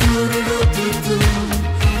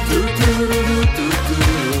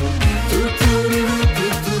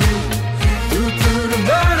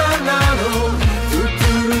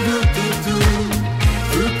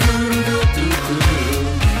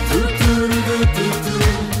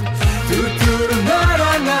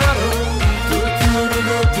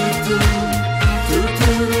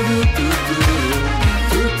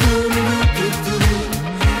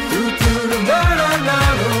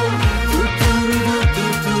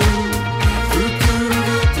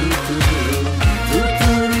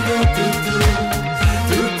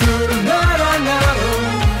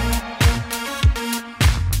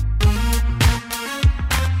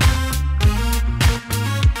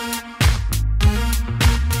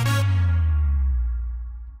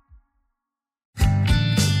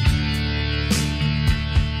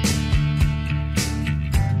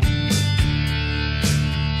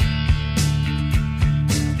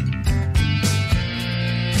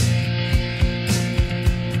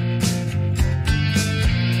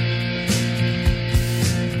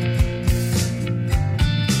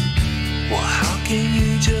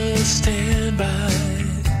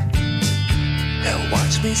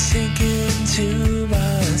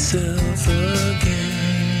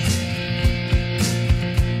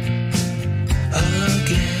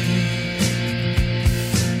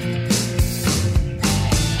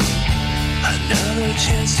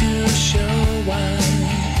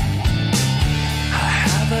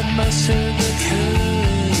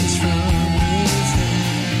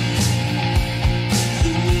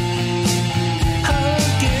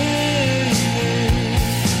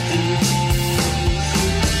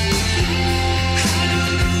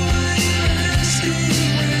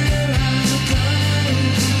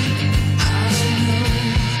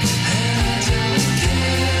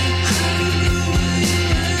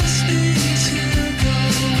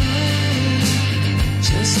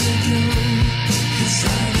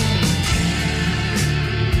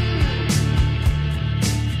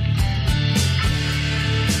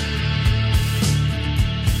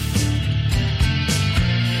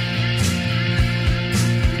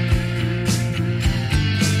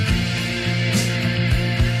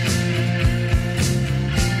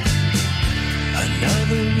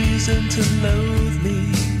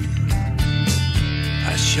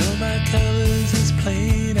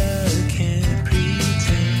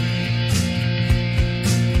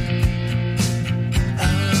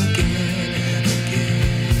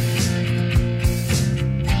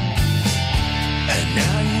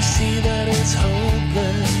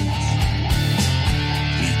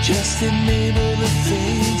 Just enable the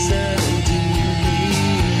things that I do.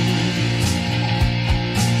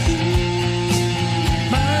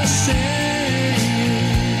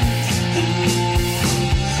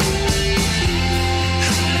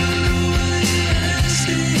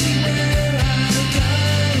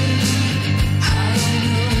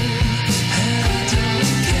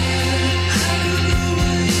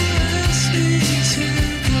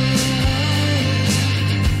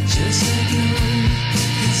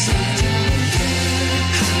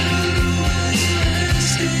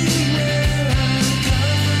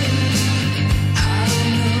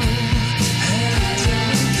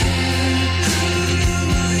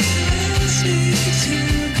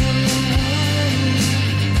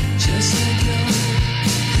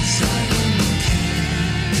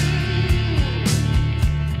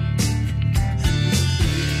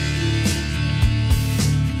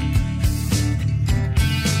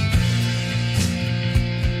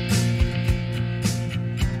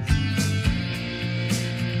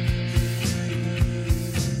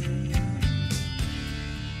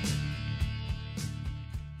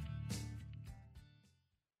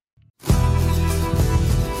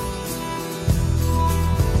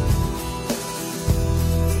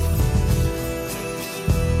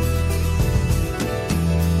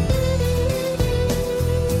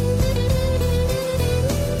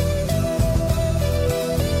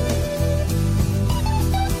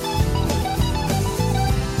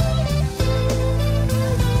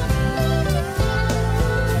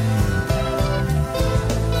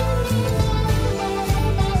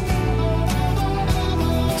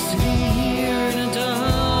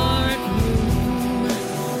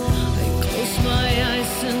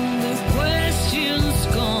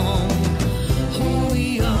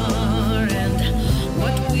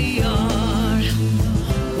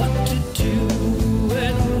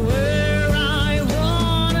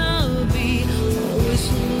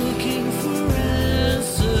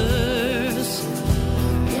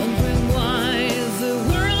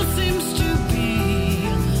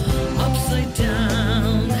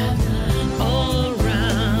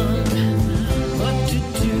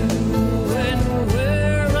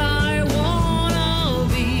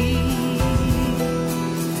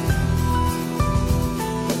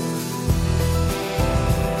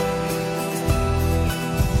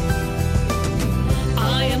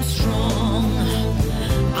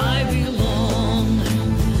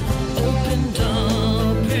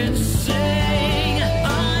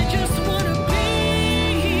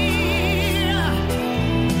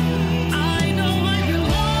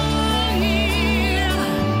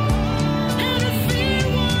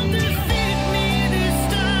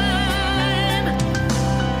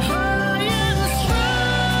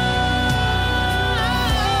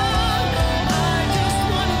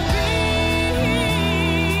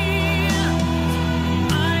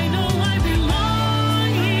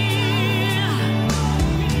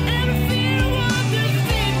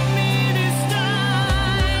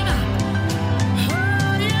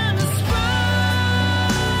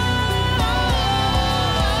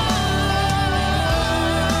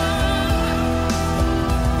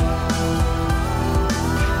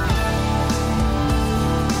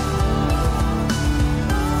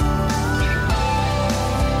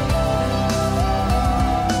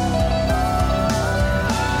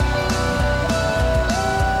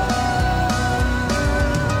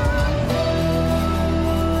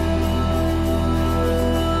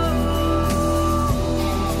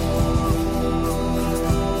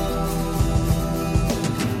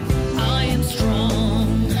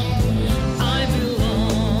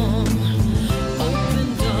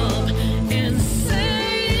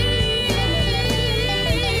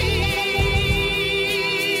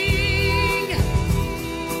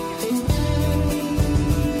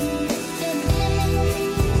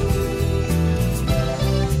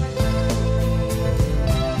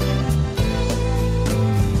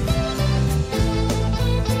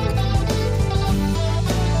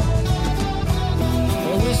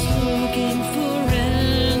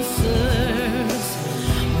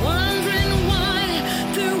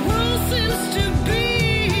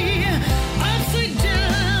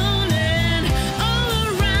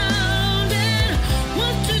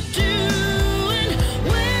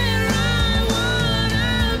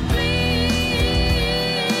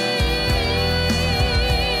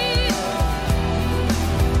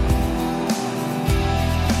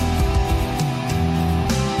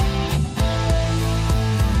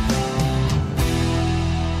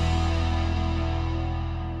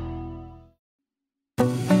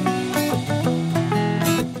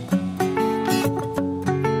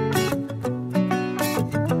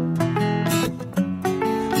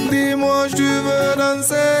 Dis-moi tu veux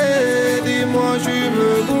danser, dis-moi tu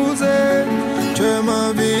veux bouger. Tu es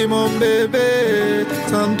ma vie mon bébé,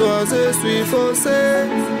 sans toi je suis faussé.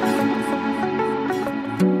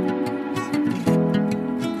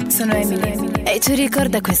 Sono Emily e tu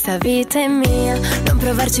ricorda questa vita è mia. Non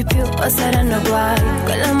provarci più o saranno guai.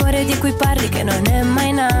 Quell'amore di cui parli che non è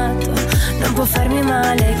mai nato non può farmi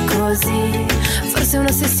male così. Forse è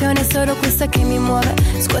un'ossessione solo questa che mi muove,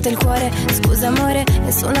 scuote il cuore, scusa amore,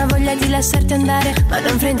 nessuna voglia di lasciarti andare, ma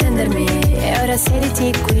non fraintendermi, e ora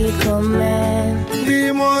siediti qui con me.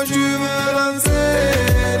 Dis-moi tu veux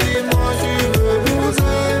danser, dis-moi tu veux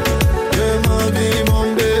bouger. Tu es ma vie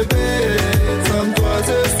mon bébé, sans toi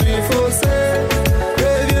je suis faussé.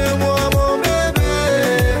 Reviens-moi mon bébé,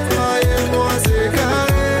 aille-moi c'est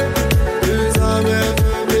carré. Plus jamais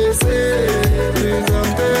te blesser, plus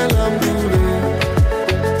jamais l'embouler.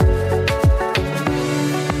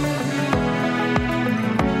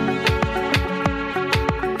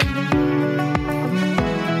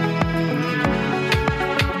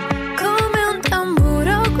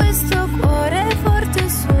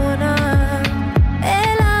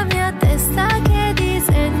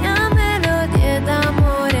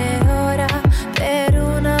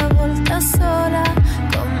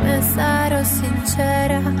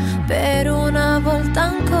 Per una volta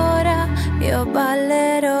ancora io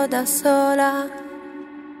ballerò da sola.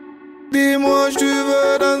 Dis-moi tu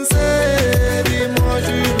veux danser, dis-moi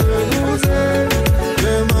tu veux bouger. Tu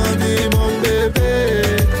es ma vie mon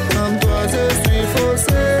bébé, sans toi je suis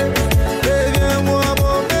faussé. Reviens-moi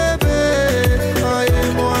mon bébé,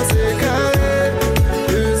 aille-moi c'est carré.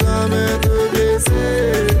 Plus jamais te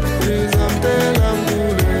blesser, plus jamais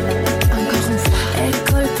l'embouler. Ancora un fois. È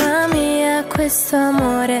colpa mia, questo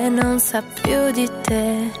amore non sa più di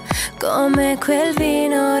te. Come quel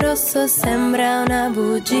vino rosso sembra una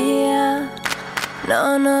bugia.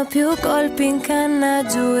 Non ho più colpi in canna,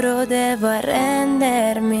 giuro devo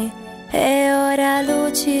arrendermi. E ora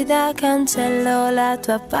lucida cancello la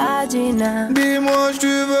tua pagina. Dis-moi tu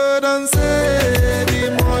veux danser,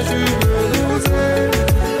 dis-moi tu veux bouger.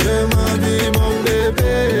 Tu es ma vie mon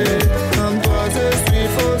bébé, sans toi je suis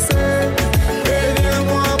faussé.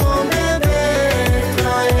 Reviens-moi mon bébé,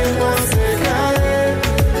 aille-moi c'est carré.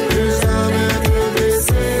 Plus jamais te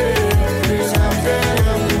blesser, plus jamais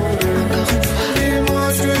l'embouler. Dis-moi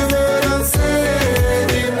tu veux danser,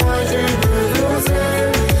 dis-moi tu veux bouger.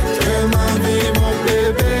 Tu es ma vie mon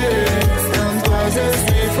bébé, sans toi je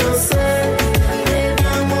suis faussé.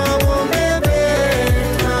 Reviens-moi mon bébé,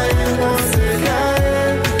 aille-moi c'est carré.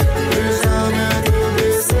 Plus jamais te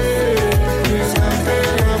blesser, plus jamais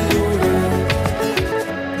l'embouler.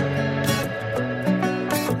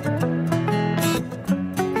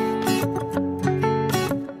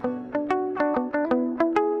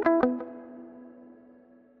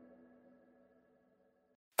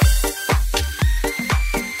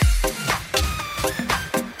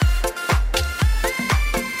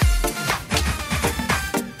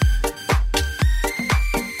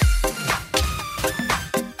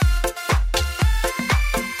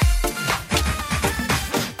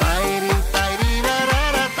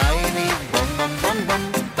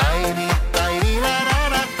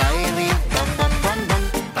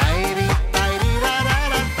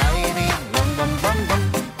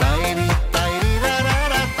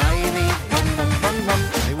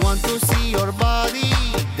 I want to see your body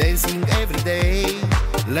dancing every day.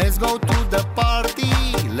 Let's go to the party,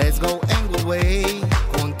 let's go and away.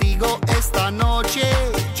 Contigo esta noche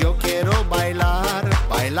yo quiero bailar.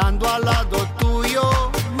 Bailando al lado tuyo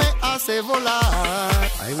me hace volar.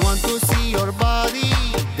 I want to see your body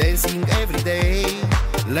dancing every day.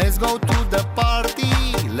 Let's go to the party,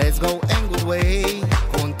 let's go and away.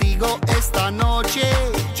 Contigo esta noche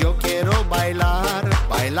yo quiero bailar.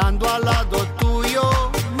 Bailando al lado tuyo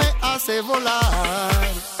me hace volar.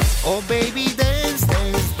 Oh baby dance,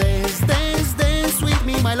 dance, dance, dance, dance with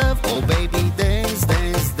me my love. Oh baby dance,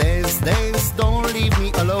 dance, dance, dance, don't leave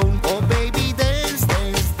me alone. Oh baby dance,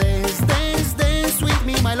 dance, dance, dance, dance with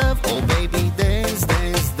me my love. Oh baby dance,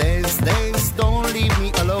 dance, dance, dance, don't leave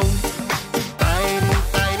me alone. Tiny,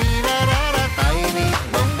 tiny, ra ra ra, tiny,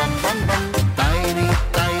 bum bum bum bum. Tiny,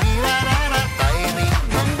 tiny, ra ra ra, tiny,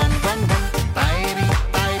 bum bum bum bum. Tiny,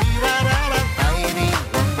 tiny, ra ra ra, tiny,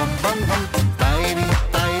 bum bum bum bum. Tiny,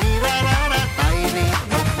 tiny, ra ra ra, tiny,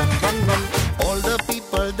 bum bum bum bum. All the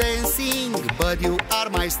people dancing, but you are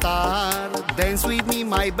my star. star. Dance with me,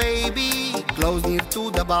 my baby, close near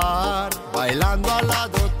to the bar. Bailando al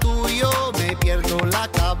lado tuyo, me pierdo la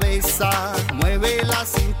cabeza. Mueve la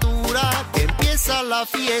cintura, que empieza la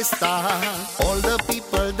fiesta. All the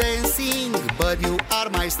people dancing, but you are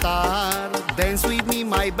my star. Dance with me,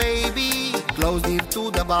 my baby, close near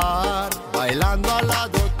to the bar. Bailando al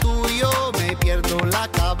lado tuyo, me pierdo la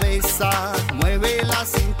cabeza. Mueve la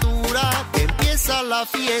cintura, que empieza la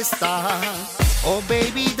fiesta. Oh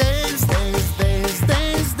baby, dance, dance, dance,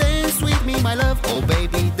 dance, dance with me, my love. Oh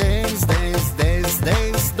baby, dance, dance, dance,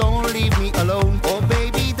 dance, don't leave me alone. Oh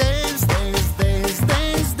baby, dance, dance, dance,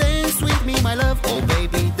 dance, dance with me, my love. Oh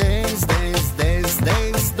baby, dance, dance, dance,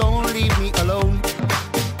 dance, don't leave me alone.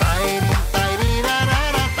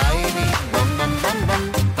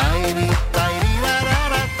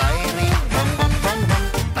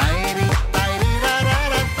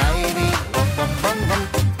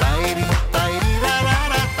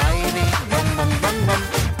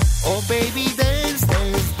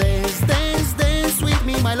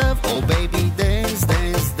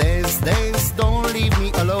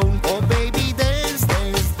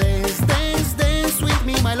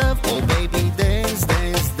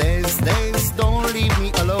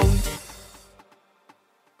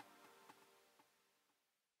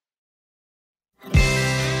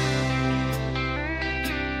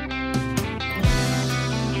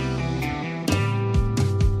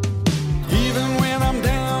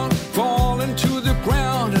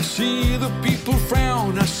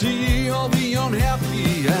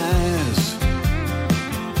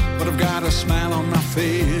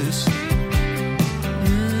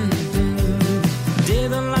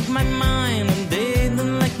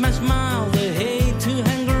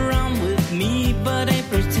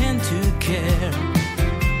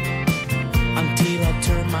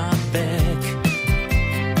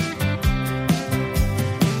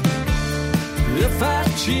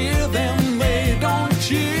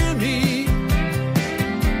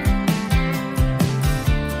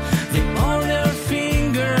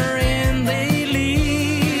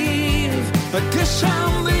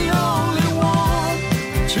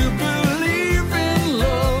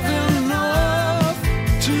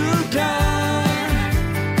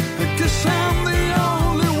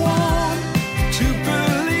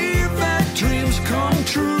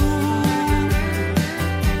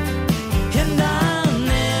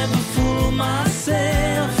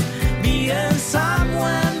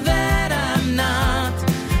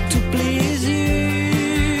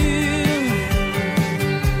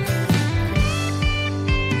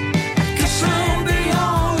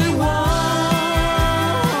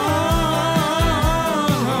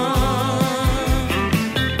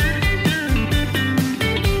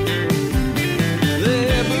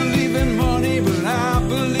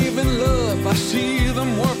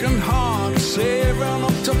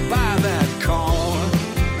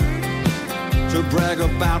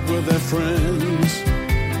 I'm the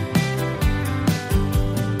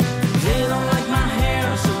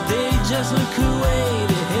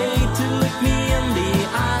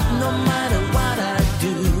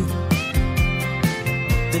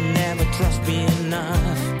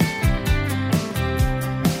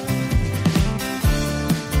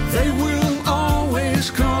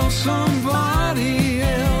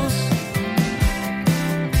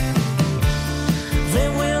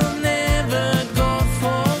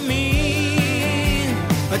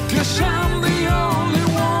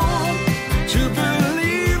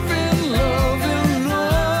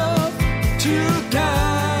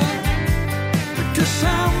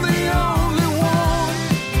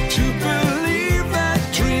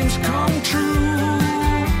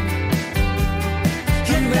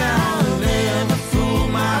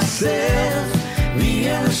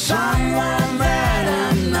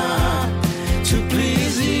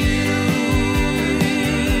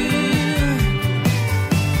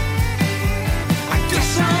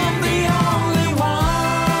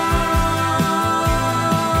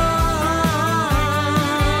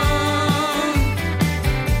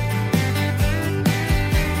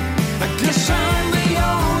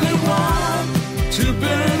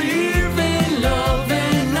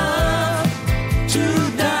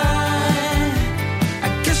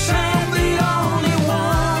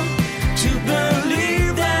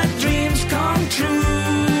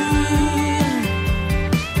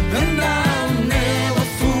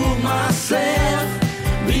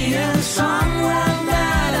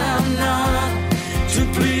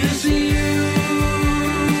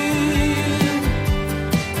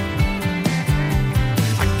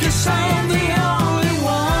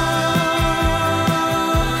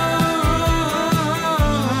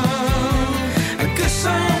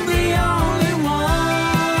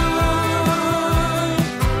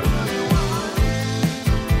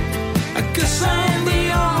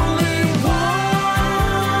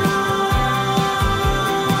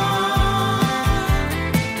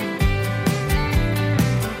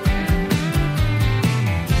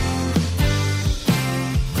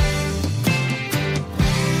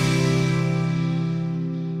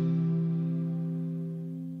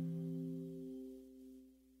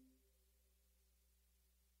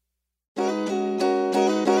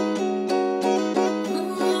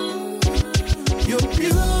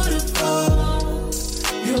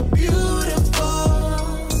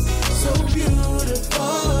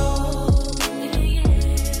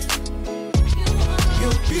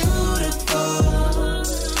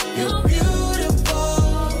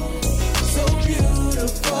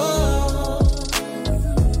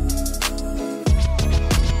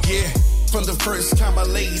first time I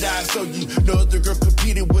laid eyes on you. No other girl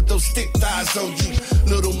competed with those thick thighs on you.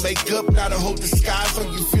 Little makeup, not a whole disguise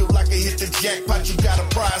on you. Feel like I hit the jackpot, you got a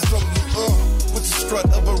prize on you. With the strut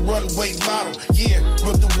of a runway model. Yeah,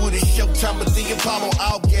 run the wood, it's showtime with the Apollo.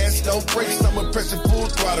 All gas, no brakes, I'm impressive full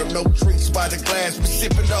throttle. No drinks by the glass, we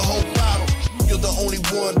sipping the whole bottle. You're the only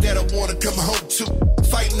one that I wanna come home to.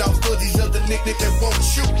 Fighting off for these other niggas that won't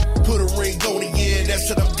shoot. Put a ring on it, yeah, that's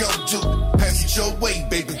what I'm gon' do. Pass it your way,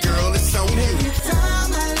 baby girl, it's on you. Every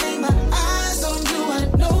time I lay my eyes on you, I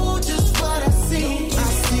know just what I see. I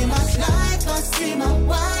see my life, I see my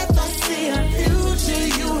wife, I see our future,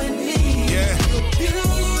 you and me. Yeah. You're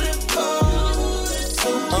beautiful,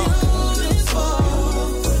 so beautiful.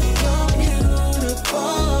 You're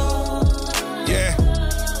beautiful. Yeah.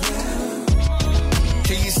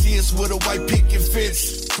 Can you see us with a white picket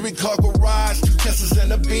fence? 3-car garage, 2 Teslas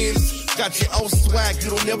and a Benz. Got your own swag, you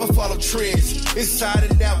don't never follow trends. Inside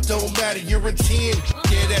and out, don't matter, you're a 10.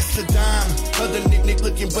 Yeah, that's a dime. Other nick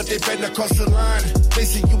looking, but they better not cross the line. They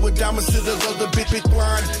say you a diamond to the other big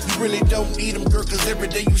blind. You really don't need them, girl, cause every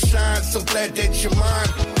day you shine. So glad that you're mine.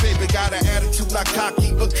 Baby, got an attitude, not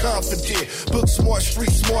cocky, but confident. Book smart,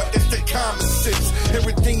 street smart, that's the common sense.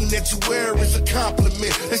 Everything that you wear is a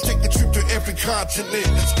compliment. Let's take a trip to every continent,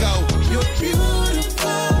 let's go. You're beautiful.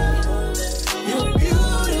 You're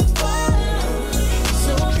beautiful,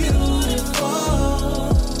 so beautiful.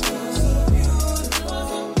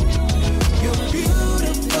 You're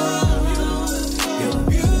beautiful, you're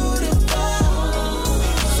beautiful,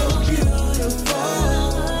 so beautiful.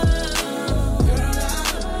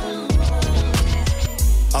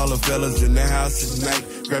 All the fellas in the house tonight,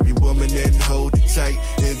 grab your woman and hold it tight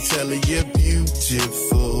and tell her you're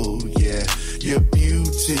beautiful, yeah, you're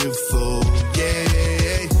beautiful, yeah.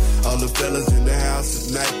 All the fellas in the house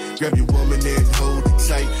tonight, grab your woman and hold it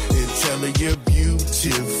tight and tell her you're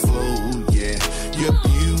beautiful, yeah, you're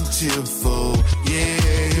beautiful, yeah.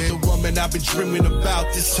 You're the woman I've been dreaming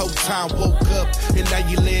about this whole time. Woke up and now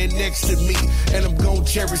you're laying next to me, and I'm gonna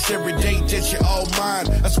cherish every day that you're all mine.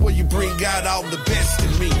 I swear you bring out all the best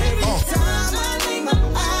in me. Every time I lay my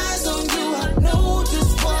eyes on you, I know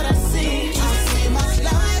just what I see. I see my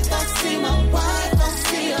life, I see my wife, I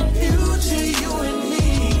see a future, you and me.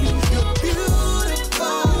 You're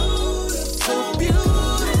beautiful, so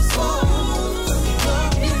beautiful. You're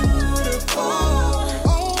beautiful.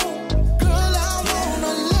 Oh, girl, I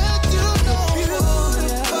wanna let you know.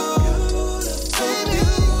 Beautiful, so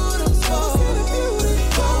beautiful.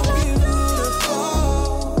 So beautiful.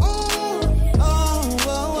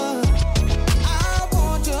 I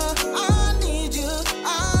want you, I need you, I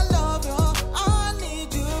love you, I need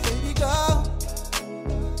you, baby girl.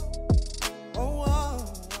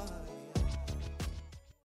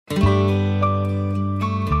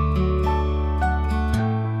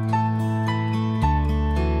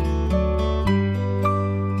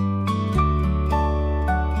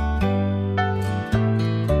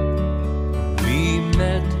 We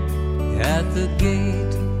met at the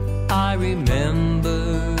gate. I remember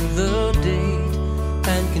the date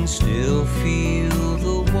and can still feel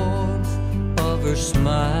the warmth of her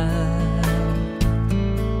smile.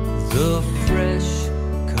 The fresh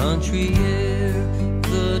country air,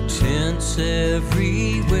 the tents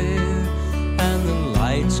everywhere, and the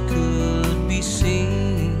lights could be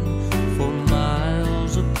seen for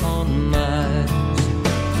miles upon miles.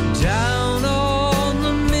 Down on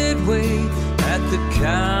the midway at the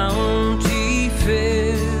county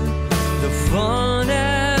fair, the fun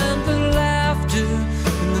and the laughter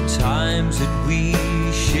and the times that we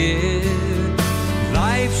shared.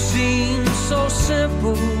 Life seemed so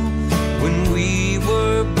simple when we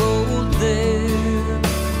were both there.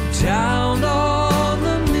 Down on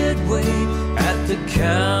the midway at the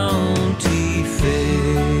county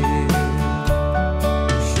fair,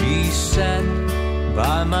 she sat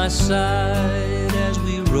by my side as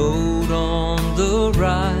we rode on the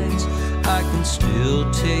rides. I can still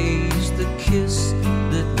taste the kiss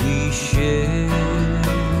that we shared.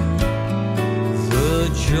 The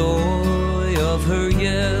joy of her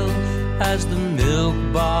yell as the milk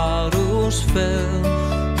bottles fell,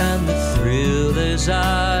 and the thrill as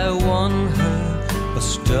I won her a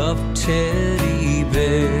stuffed teddy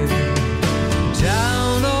bear.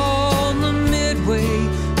 Down on the midway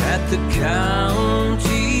at the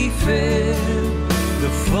county fair, the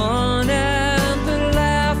fun and the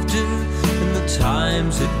laughter and the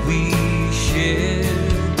times that we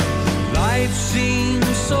shared. Life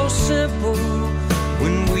seemed so simple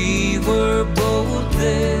when we were both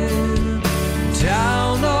there.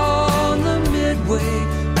 Down on the midway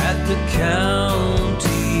at the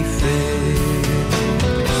county fair.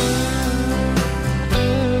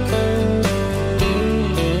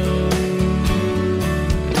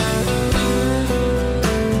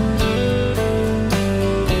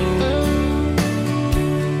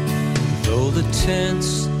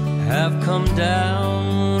 come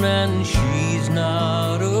down and she's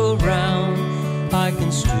not around, I can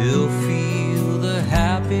still feel the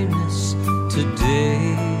happiness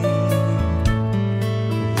today.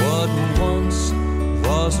 What once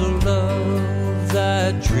was a love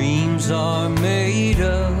that dreams are made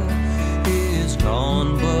of is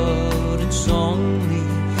gone, but it's only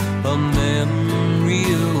a memory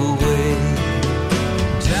away.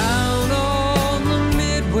 Down on the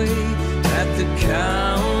Midway at the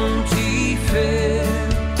county fair,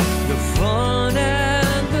 the fun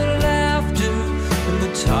and the laughter and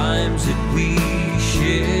the times that we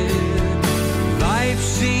shared. Life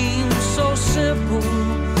seemed so simple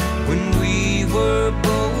when we were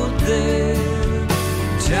both there.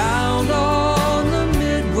 Down on the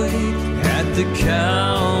Midway at the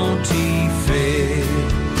county fair.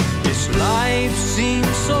 This life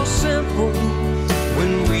seemed so simple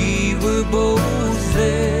when we were both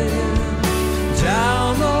there.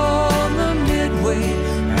 Down on the Midway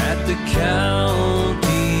at the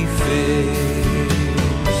county fair.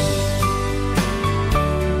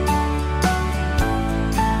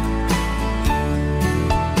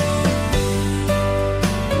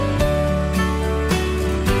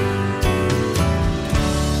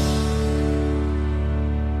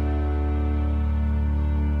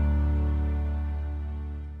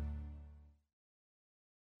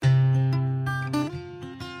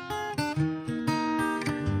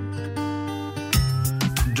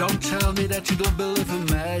 Don't tell me that you don't believe in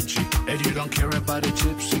magic and you don't care about a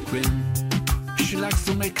gypsy queen. She likes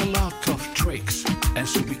to make a lot of tricks, and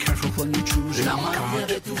so be careful when you choose La your magia card.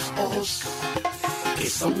 de tus ojos, que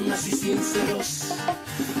son así sinceros.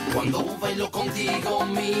 Cuando bailo contigo,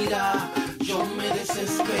 mira, yo me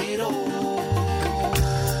desespero.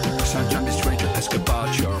 Sometimes a stranger ask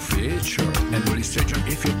about your future, and really stranger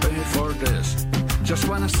if you pay for this. Just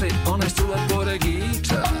wanna say honest to a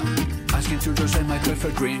bodeguita, asking to just say my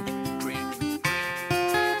preferred drink.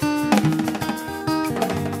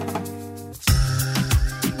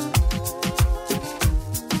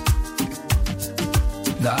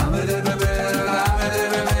 Dame de beber, dame de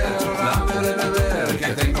beber, dame de beber, que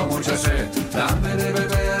tengo mucha sed. Dame de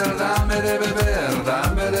beber, dame de beber,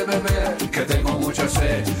 dame de beber, que tengo mucha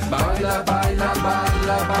sed. Baila, baila,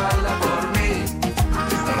 baila, baila por mí,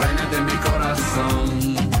 reina de mi corazón.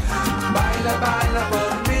 Baila, baila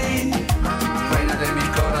por mí, reina de mi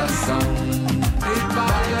corazón. Y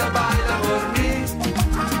baila, baila por mí,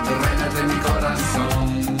 reina de mi corazón.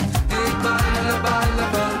 Y baila, baila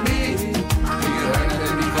por mí.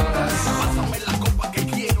 Pásame la copa que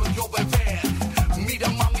quiero yo beber. Mira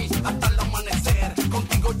mami, hasta el amanecer.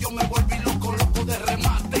 Contigo yo me volví loco, loco de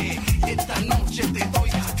remate. Y esta noche te doy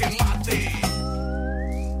a que mate.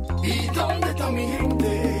 ¿Y dónde está mi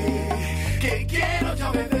gente? Que quiero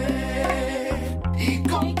ya beber. Y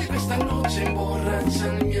contigo esta noche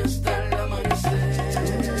emborracharme hasta el amanecer.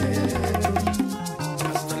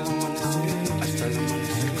 Hasta el amanecer, hasta el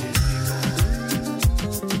amanecer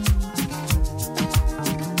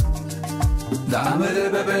Dame de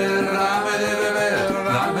beber, dame de beber,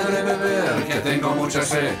 dame de beber, que tengo mucha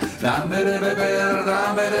sed. Dame de beber,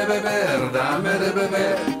 dame de beber, dame de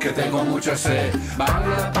beber, que tengo mucha sed.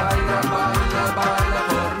 Baila, baila, baila, baila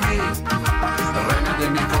por mí, reina de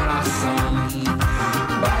mi corazón.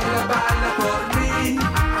 Baila, baila por mí,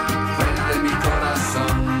 reina de mi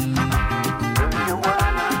corazón. Do you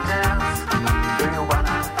wanna dance? Do you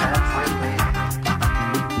wanna dance with me?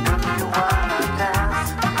 Do you wanna dance?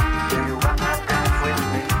 Do you wanna dance with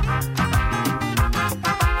me?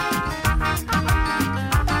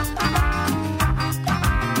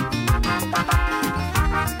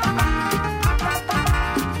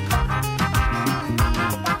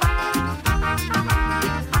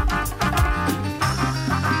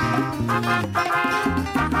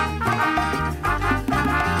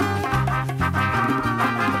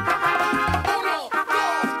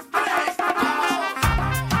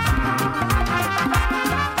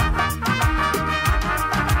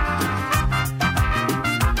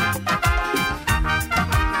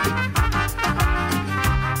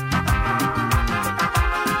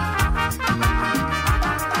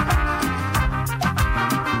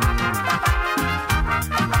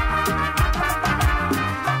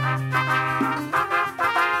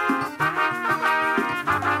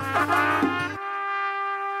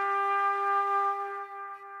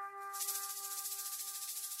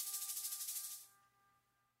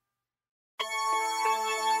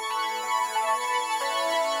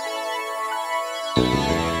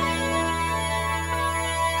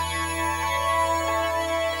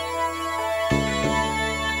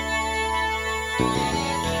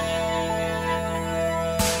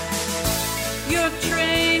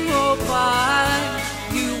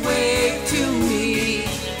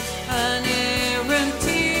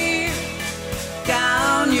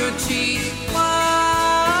 your cheek. Why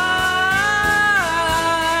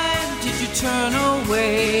did you turn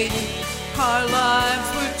away? Our lives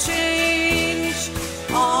were changed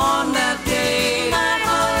on that day. My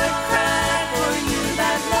heart cried for you,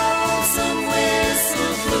 that lonesome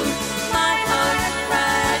whistle blew. My heart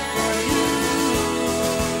cried for you.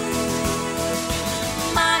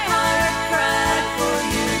 My heart cried for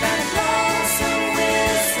you, that lonesome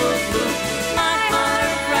whistle blew. My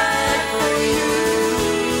heart cried for you.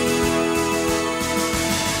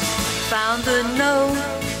 Found a note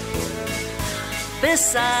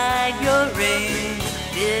beside your ring.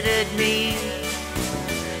 Did it mean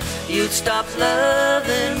you'd stop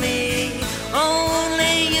loving me?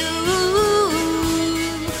 Only you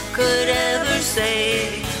could ever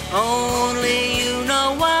say. Only you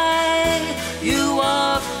know why you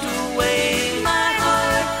walked away. My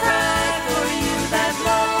heart cried for you, that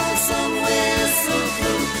lonesome whistle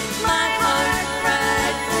blew. My heart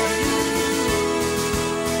cried for you.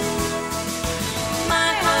 My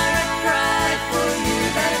heart cried for you,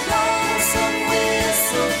 that lonesome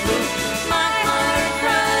whistle blew. My heart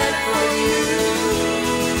cried for you.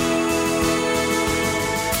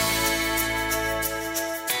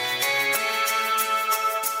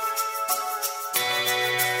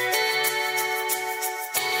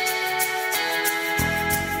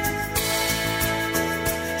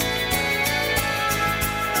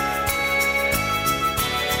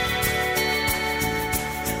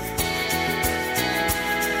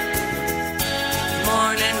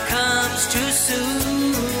 Morning comes too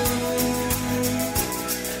soon.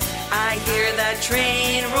 I hear that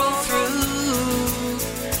train roll through.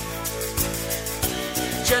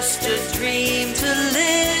 Just a dream to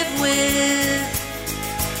live with.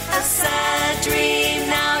 A sad dream,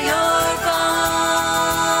 now you're gone.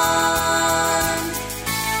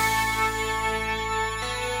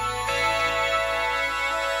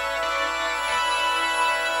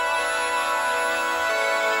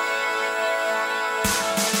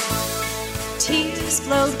 Tears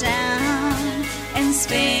flow down and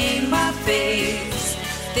stain my face.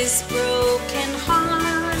 This broken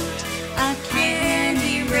heart I can't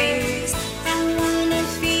erase. I wanna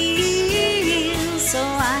feel so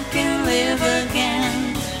I can live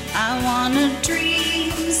again. I wanna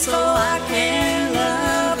dream so I can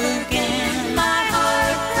love again. My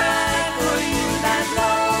heart cried for you, that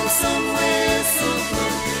lonesome whistle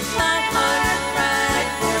blew. My heart cried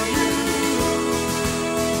for you.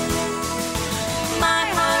 My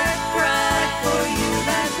heart cried for you,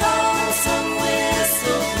 that lonesome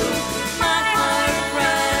whistle blew. My heart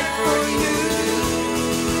cried for you.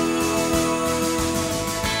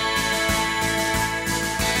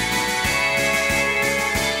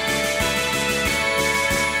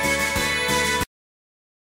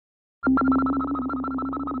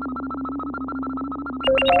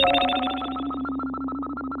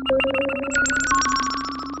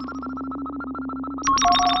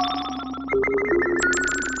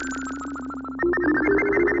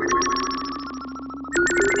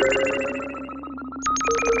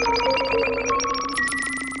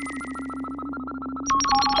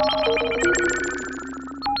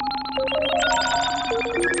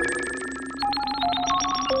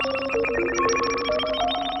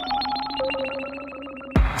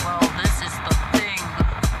 Well, this is the thing,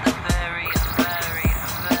 the very, very,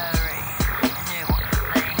 very new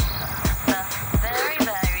thing. The very,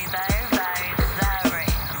 very, very, very, very,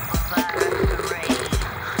 very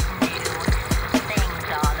new thing,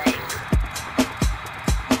 darling.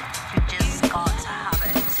 You just got to have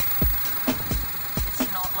it. It's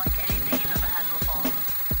not like anything you've ever had before.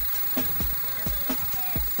 It doesn't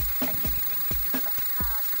taste like anything you've ever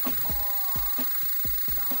had before,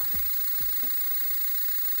 darling.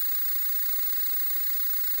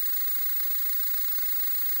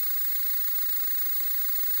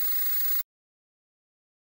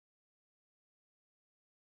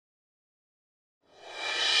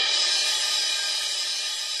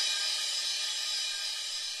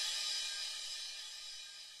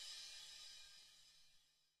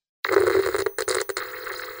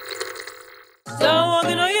 Start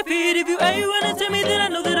walking on your feet. If you ain't running to me, then I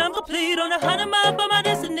know that I'm complete. On 100 miles by my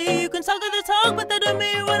destiny. You can talk to the talk, but that don't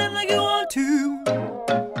mean you're running like you want to.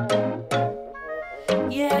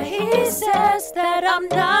 Yeah, he says that I'm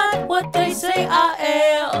not what they say I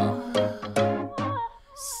am.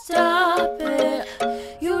 Stop it.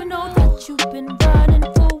 You know that you've been running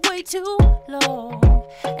for way too long.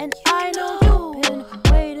 And I know you've been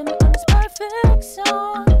waiting on this perfect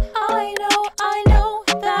song. I know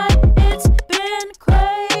that it's been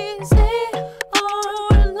crazy.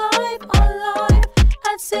 All life.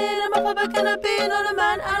 I'd say that my papa cannot be another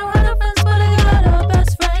man. I don't have no friends, but I got a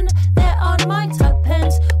best friend.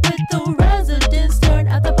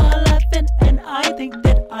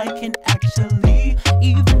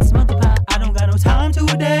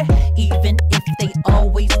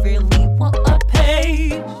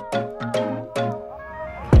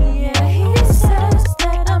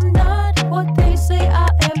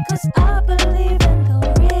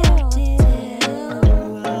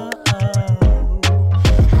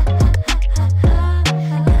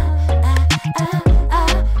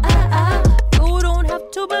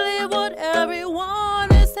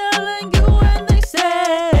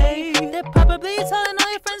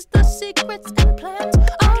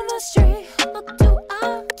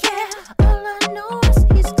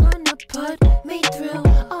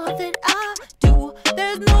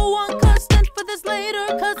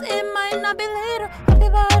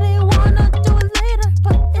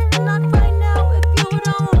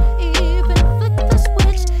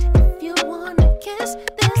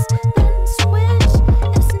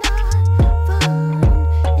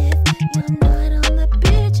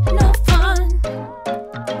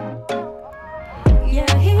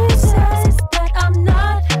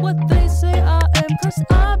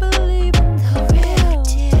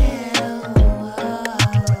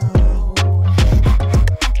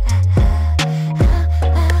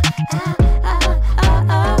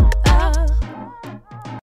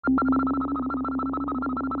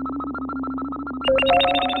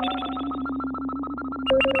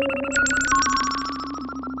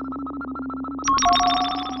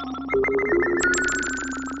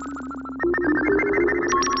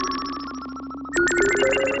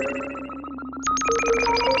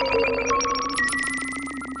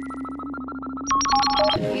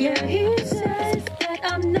 Yeah, he says that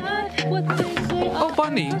I'm not what they say. Oh,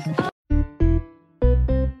 Bunny.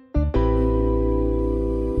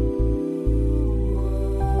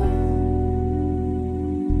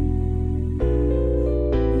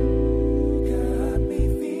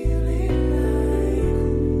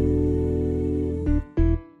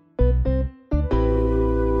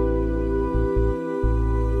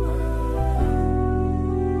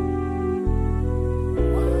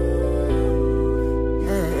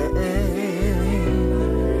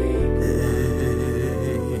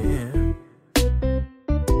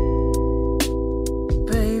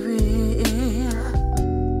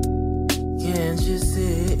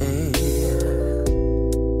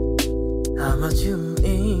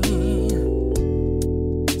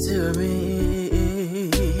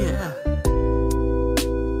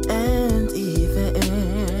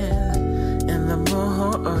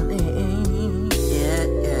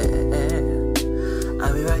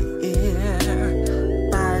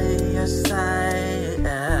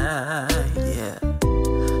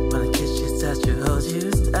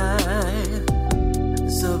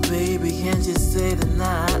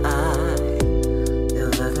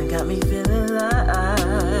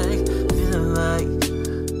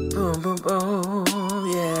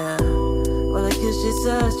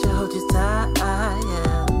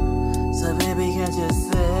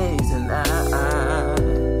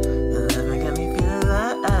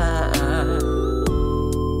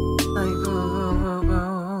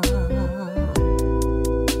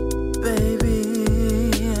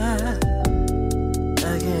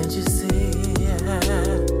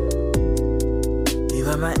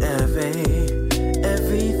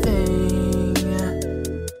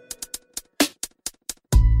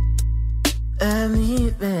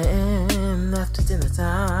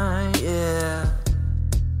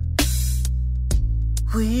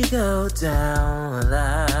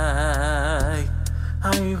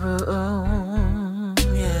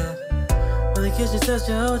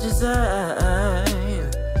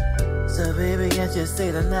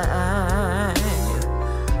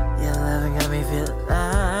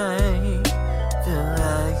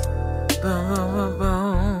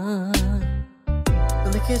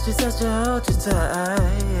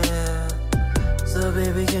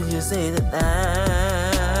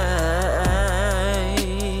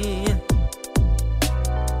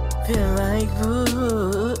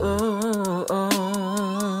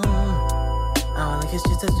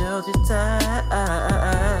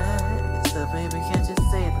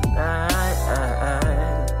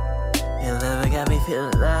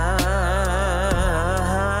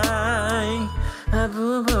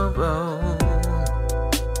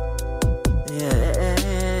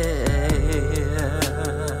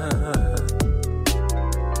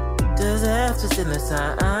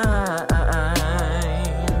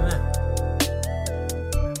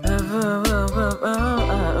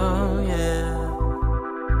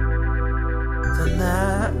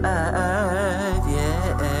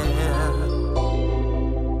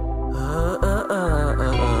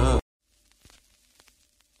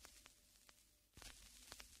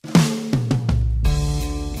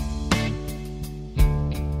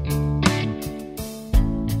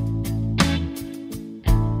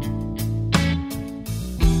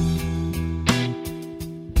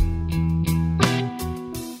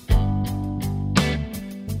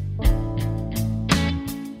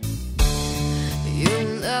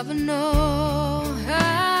 Never know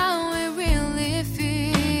how it really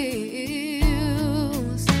feels.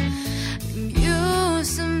 I'm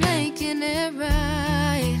used to making it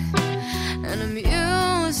right, and I'm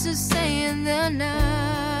used to staying the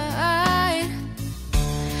night.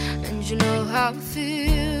 And you know how it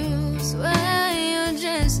feels when you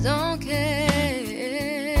just don't care.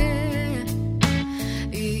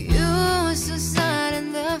 You used to start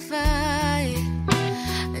in the fight,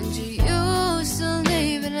 and you used to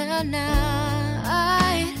leave it at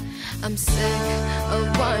night. I'm sick of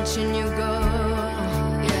watching you go,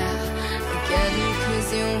 yeah, again, 'cause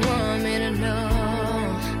you want me to know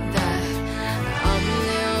that I'm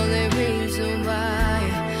the only reason why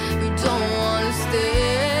you don't wanna stay.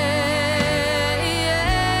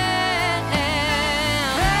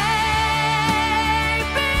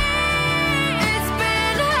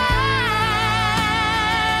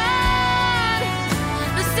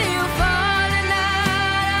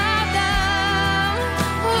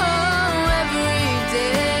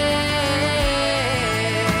 Day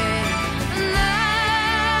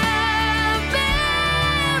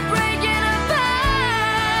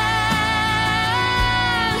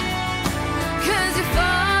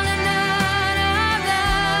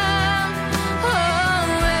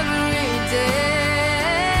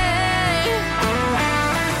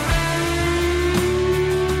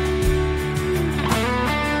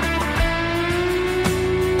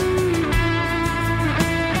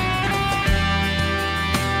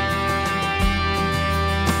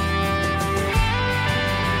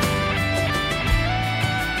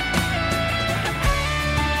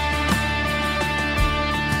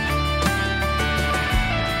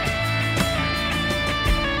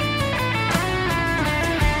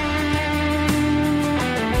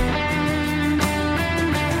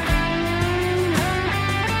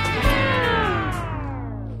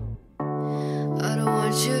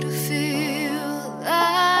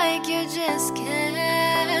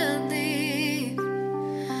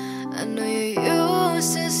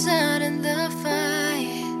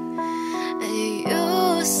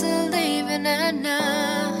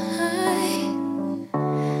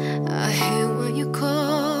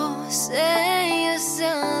say you still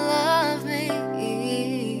love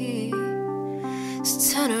me.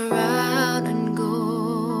 So turn around and go.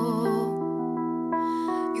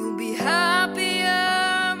 You'll be happier,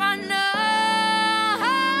 I know.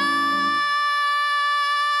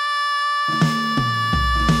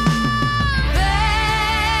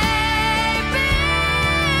 Baby,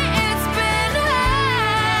 it's been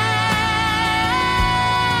hard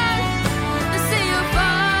to see you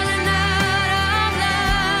falling out of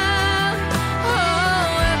love,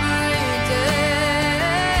 oh, every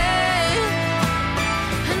day.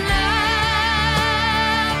 And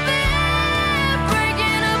I've been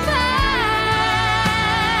breaking apart,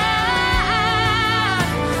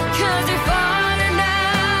 'cause you're falling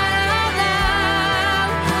out of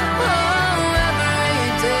love, oh, every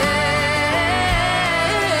day.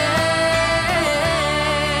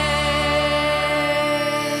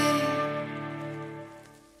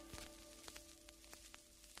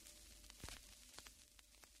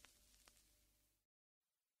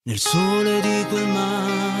 Nel sole di quel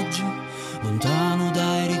maggio, lontano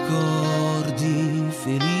dai ricordi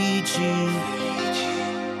felici,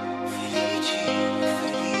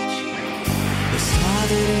 le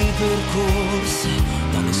strade ripercorse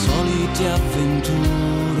dalle solite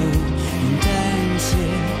avventure intense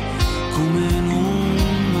come non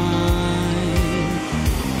mai.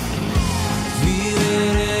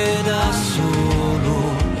 Vivere da solo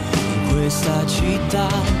in questa città,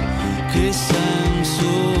 che senso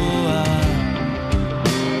ha?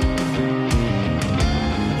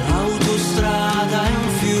 L'autostrada è un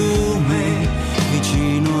fiume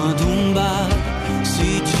vicino ad un bar,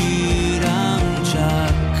 si gira un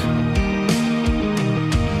jack.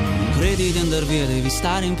 Non credi di andar via, devi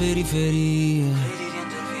stare in periferia.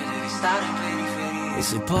 E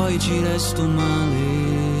se poi ci resto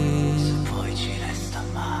male,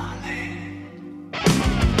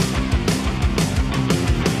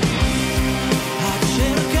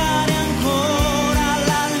 cercare ancora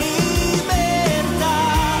la libertà,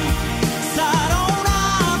 sarò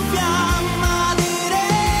una fiamma di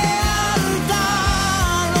realtà,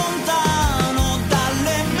 lontano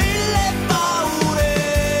dalle mille paure,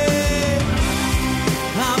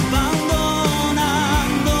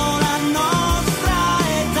 abbandonando la nostra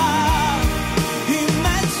età, in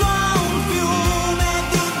mezzo a un fiume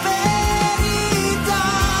di verità,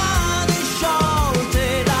 disciolte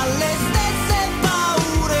dalle stesse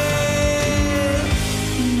paure.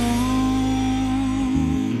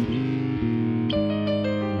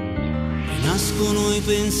 Nascono i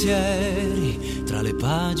pensieri tra le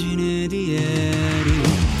pagine di ieri,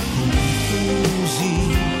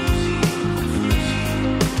 confusi.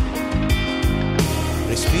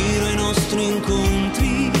 Respiro i nostri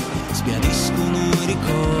incontri, sbiadiscono i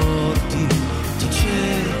ricordi. Ti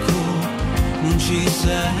cerco, non ci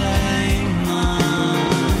sei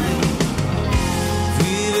mai.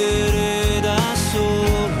 Vivere da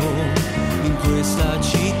solo in questa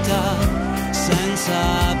città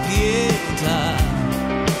senza pietà.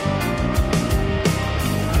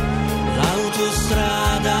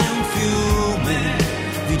 L'autostrada è un fiume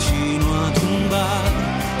vicino ad un bar,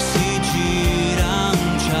 si gira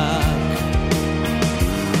un jack.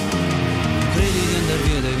 Credi di andar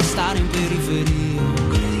via, devi stare in periferia.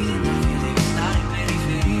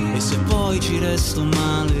 E se poi ci resto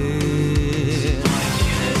male,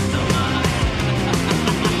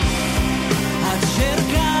 a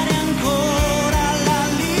cercare ancora la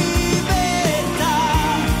libertà,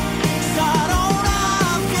 sarò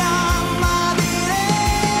una fiamma di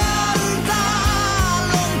realtà,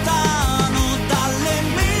 lontano dalle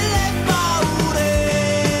mille paure,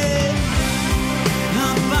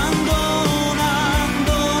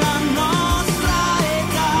 abbandonando la nostra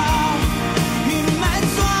età, in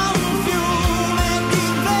mezzo a un fiume di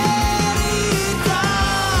verità.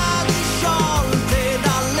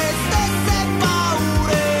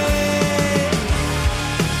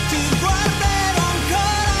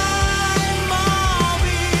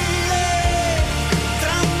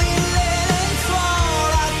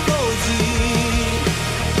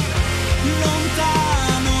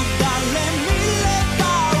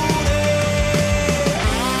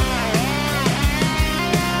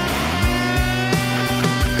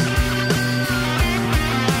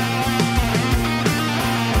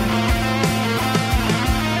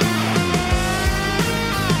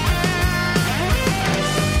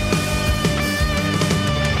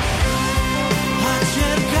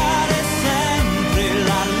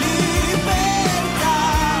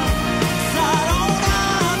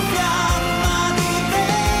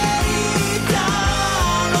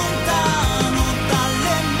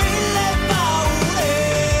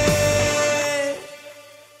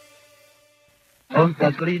 Un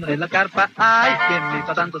sassolino nella carpa, ai, che mi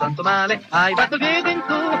fa tanto tanto male. Hai fatto il piede in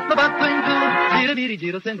su, lo batto in giù, giro mi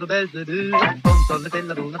rigiro, sembro bel sedù. Con solle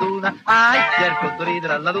della luna, ai, cerco di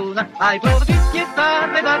sorridere alla luna. Hai provo di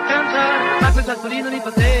schiettare da cantare, ma quel sassolino mi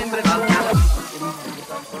fa sempre balzare.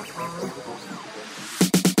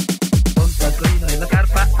 Un sassolino nella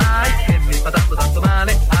carpa, ai, che mi fa tanto tanto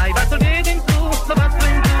male. Hai fatto il piede in su, lo batto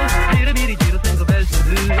in giù, giro mi rigiro, sembro bel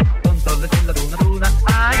sedù. Con solle della luna,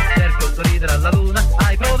 ai, cerco di sorridere alla luna.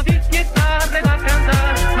 Hai provo di schiettare da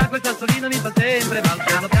cantare, ma quel sassolino mi fa sempre mal.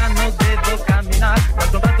 Piano piano devo camminare,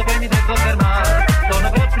 quando passo poi mi devo fermare. Sono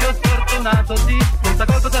proprio sfortunato, sì, senza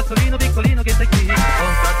colpo sassolino piccolino che sei qui. Un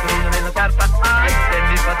sassolino nella carpa, ai, che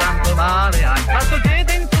mi fa tanto male. Hai fatto il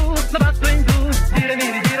piede in su, lo batto in giù, giro e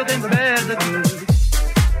mi rigiro, sembro verde blu.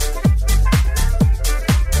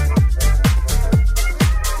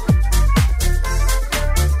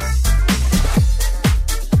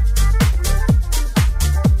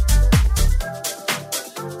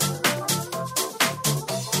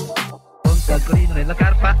 Sassolino nella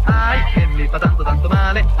carpa, ai, che mi fa tanto tanto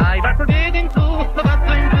male. Hai fatto il piede in su, lo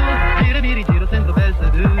batto in giù, giro e mi rigiro, sembro bel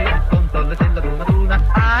sedù. Con solle della luna,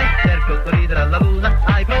 ai, cerco di sorridere alla luna.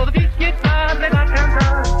 Hai provo di schiettare da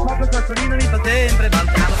cantare, ma quel sassolino mi fa sempre mal.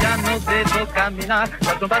 Piano piano devo camminare,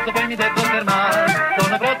 quando passo poi mi devo fermare.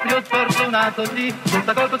 Sono proprio sfortunato, sì,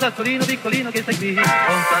 senza colpo sassolino piccolino che sei qui.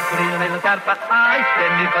 Un sassolino nella carpa, ai, che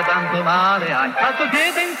mi fa tanto male. Hai fatto il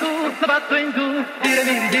piede in su, lo batto in giù, giro e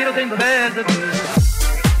mi rigiro, sembro verde.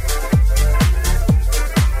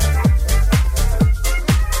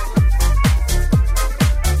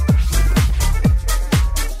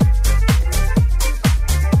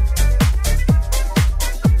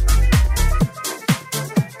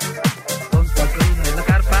 Un sassolino nella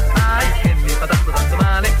carpa, ai, che mi fa tanto tanto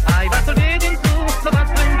male. Hai fatto il piede in su, lo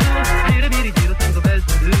batto in giù, giro e mi rigiro, sembro bel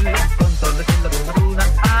sedù. Con solle della luna,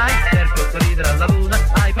 ai, cerco di sorridere alla luna.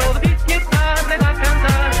 Hai provo di schiettare da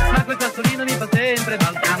cantare, ma quel sassolino mi fa sempre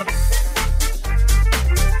mal.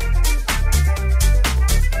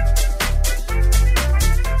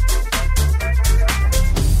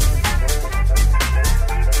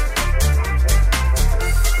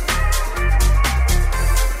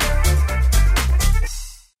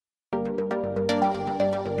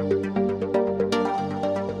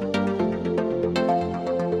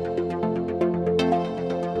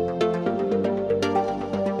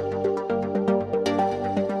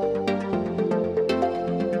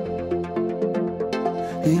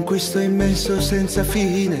 In questo immenso senza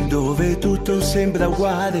fine, dove tutto sembra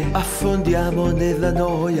uguale, affondiamo nella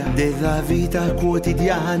noia della vita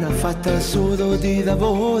quotidiana, fatta solo di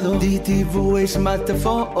lavoro, di TV e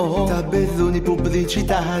smartphone, tabelloni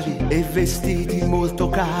pubblicitari e vestiti molto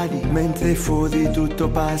cari, mentre fuori tutto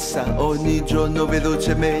passa ogni giorno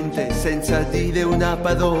velocemente, senza dire una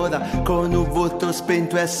parola, con un volto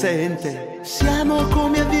spento e assente. Siamo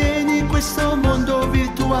come alieni in questo mondo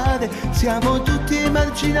virtuale, siamo tutti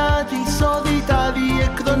emarginati, solitari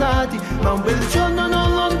e clonati, ma un bel giorno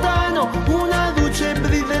non lontano una luce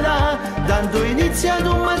brillerà, dando inizio ad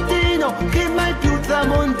un mattino che mai più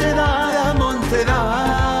tramonterà, tramonterà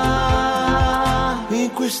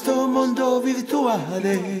in questo mondo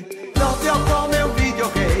virtuale. Proprio come un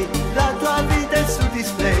videogame, la tua vita è su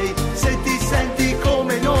display, se ti senti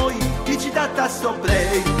come noi, dici da tasto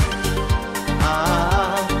play.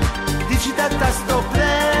 Dici da tasto play,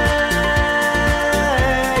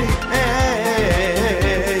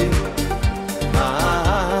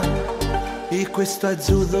 in questo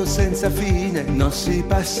azzurro senza fine non si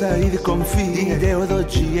passa il confine di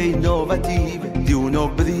ideologie innovative, di un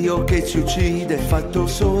oblio che ci uccide, fatto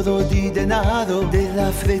solo di denaro,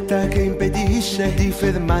 della fretta che impedisce di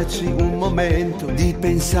fermarci un momento, di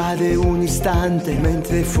pensare un istante,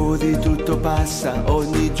 mentre fuori tutto passa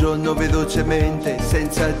ogni giorno velocemente,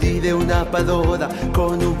 senza dire una parola,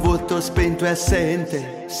 con un volto spento e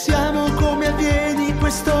assente. Siamo come alieni in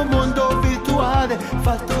questo mondo virtuale,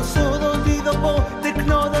 fatto solo di robot,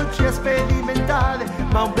 tecnologia sperimentale,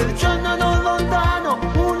 ma un bel giorno non lontano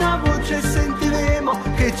una voce sentiremo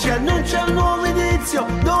che ci annuncia un nuovo inizio,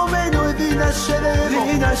 dove noi rinasceremo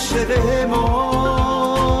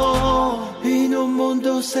in un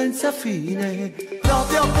mondo senza fine.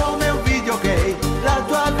 Proprio come un videogame, la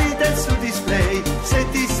tua vita è su display, se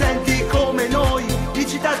ti senti come noi,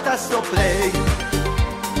 dici da tasto play.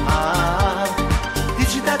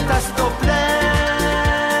 Dici da tasto play,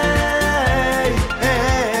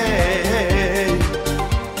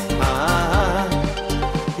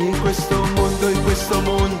 in questo mondo, in questo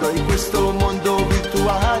mondo, in questo mondo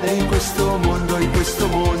virtuale, in questo mondo, in questo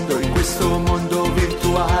mondo, in questo mondo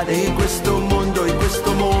virtuale, in questo mondo, in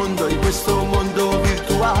questo mondo, in questo mondo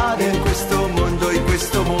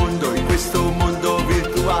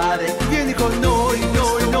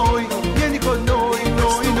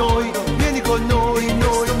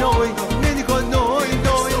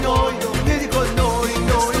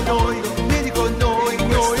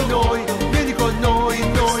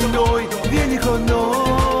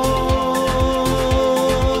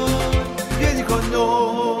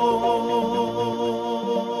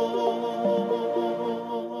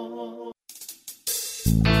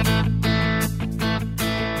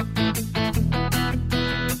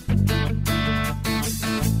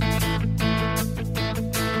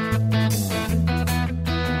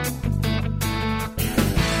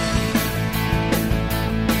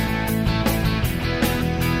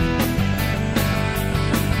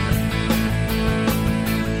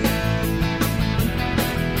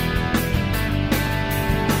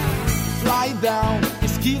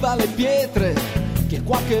Schiva le pietre, che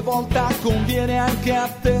qualche volta conviene anche a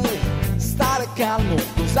te. Stare calmo,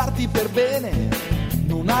 dosarti per bene,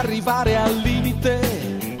 non arrivare al limite.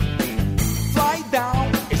 Fly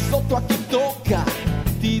down e sotto a chi tocca,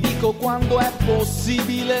 ti dico quando è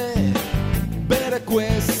possibile. Bere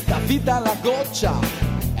questa vita alla goccia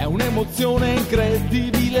è un'emozione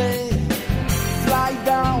incredibile. Fly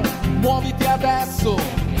down, muoviti adesso,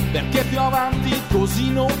 perché più avanti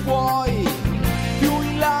così non puoi. Più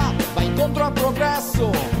in là, vai incontro al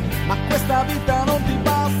progresso, ma questa vita non ti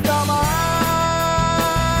basta mai.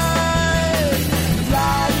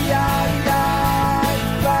 Fly, fly,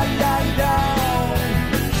 fly, fly down.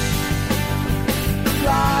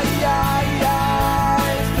 Fly,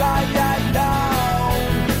 fly, fly down.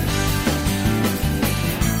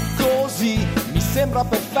 Così mi sembra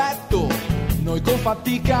perfetto, noi con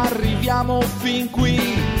fatica arriviamo fin qui.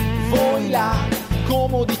 Voi là,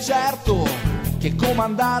 comodi certo, che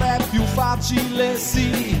comandare è più facile,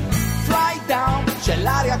 sì. Fly down, c'è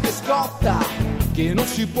l'aria che scotta, che non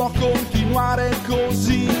si può continuare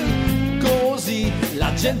così. Così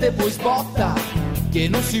la gente poi sbotta, che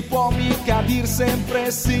non si può mica dir sempre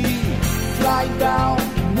sì. Fly down,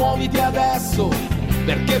 muoviti adesso,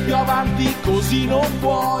 perché più avanti così non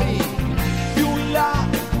puoi. Più in là,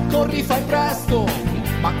 corri fai presto,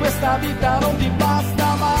 ma questa vita non ti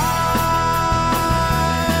basta mai.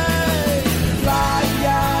 Fly,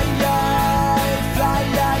 fly,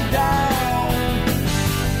 fly down.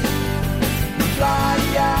 Fly,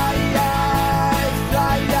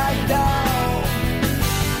 fly down.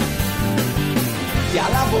 Che a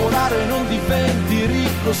lavorare non diventi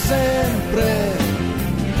ricco sempre,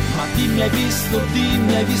 ma dimmi hai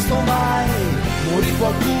visto mai morì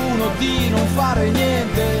qualcuno di non fare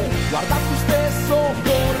niente? Guarda tu stesso,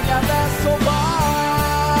 corri adesso, vai.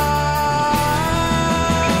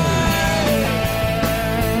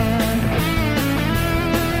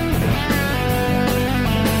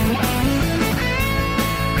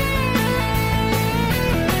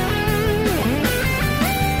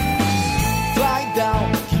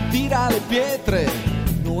 Le pietre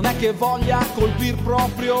non è che voglia colpir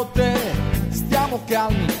proprio te. Stiamo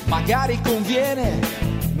calmi, magari conviene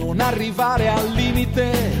non arrivare al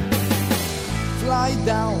limite. Fly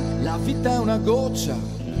down, la vita è una goccia,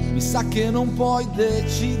 mi sa che non puoi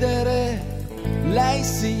decidere. Lei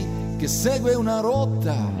sì che segue una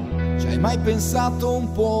rotta, ci hai mai pensato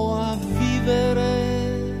un po' a vivere?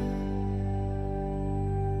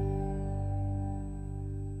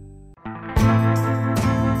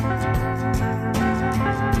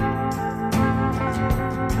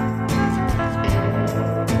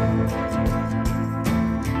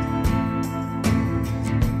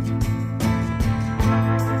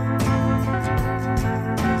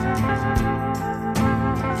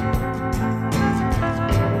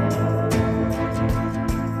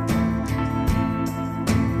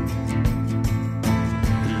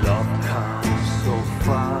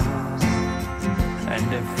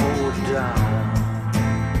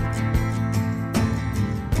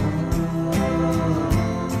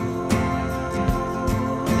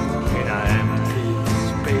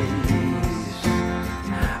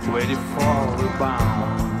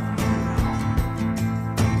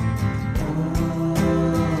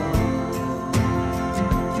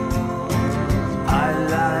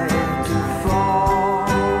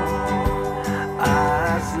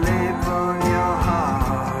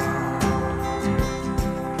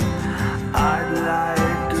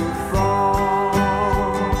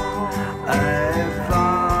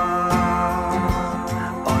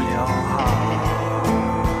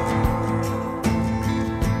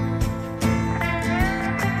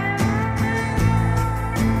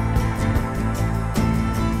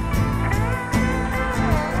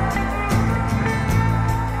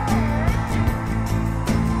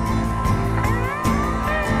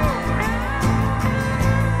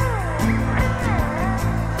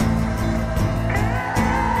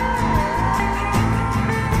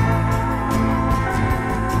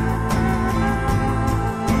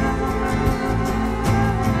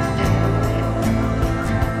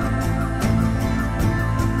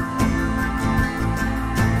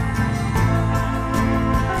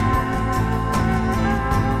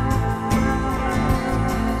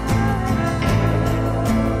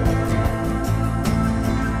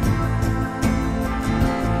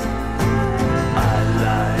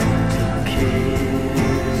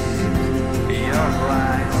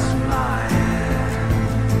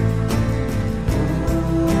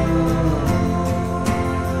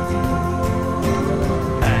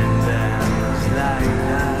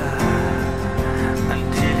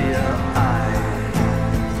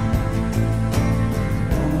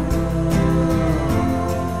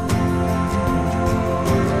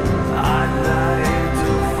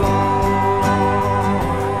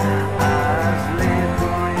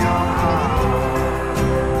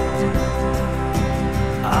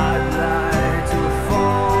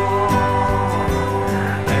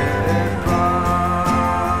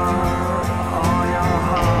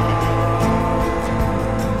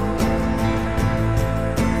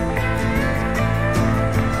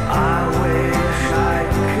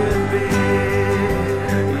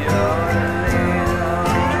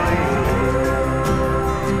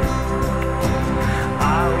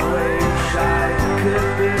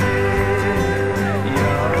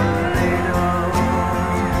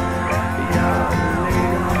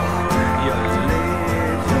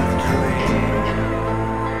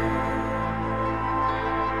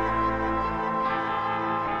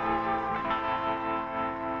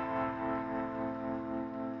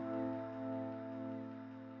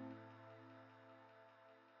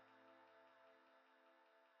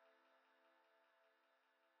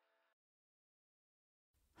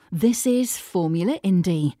 This is Formula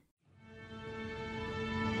Indie.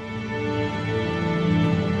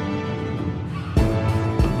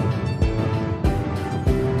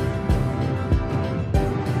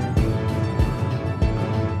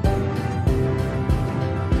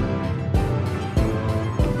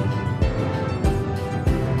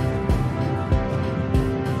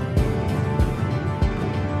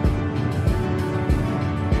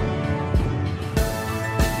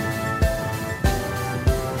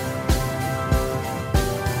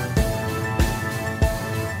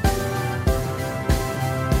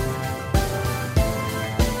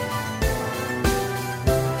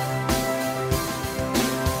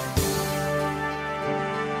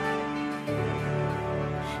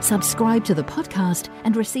 Subscribe to the podcast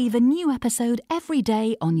and receive a new episode every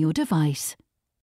day on your device.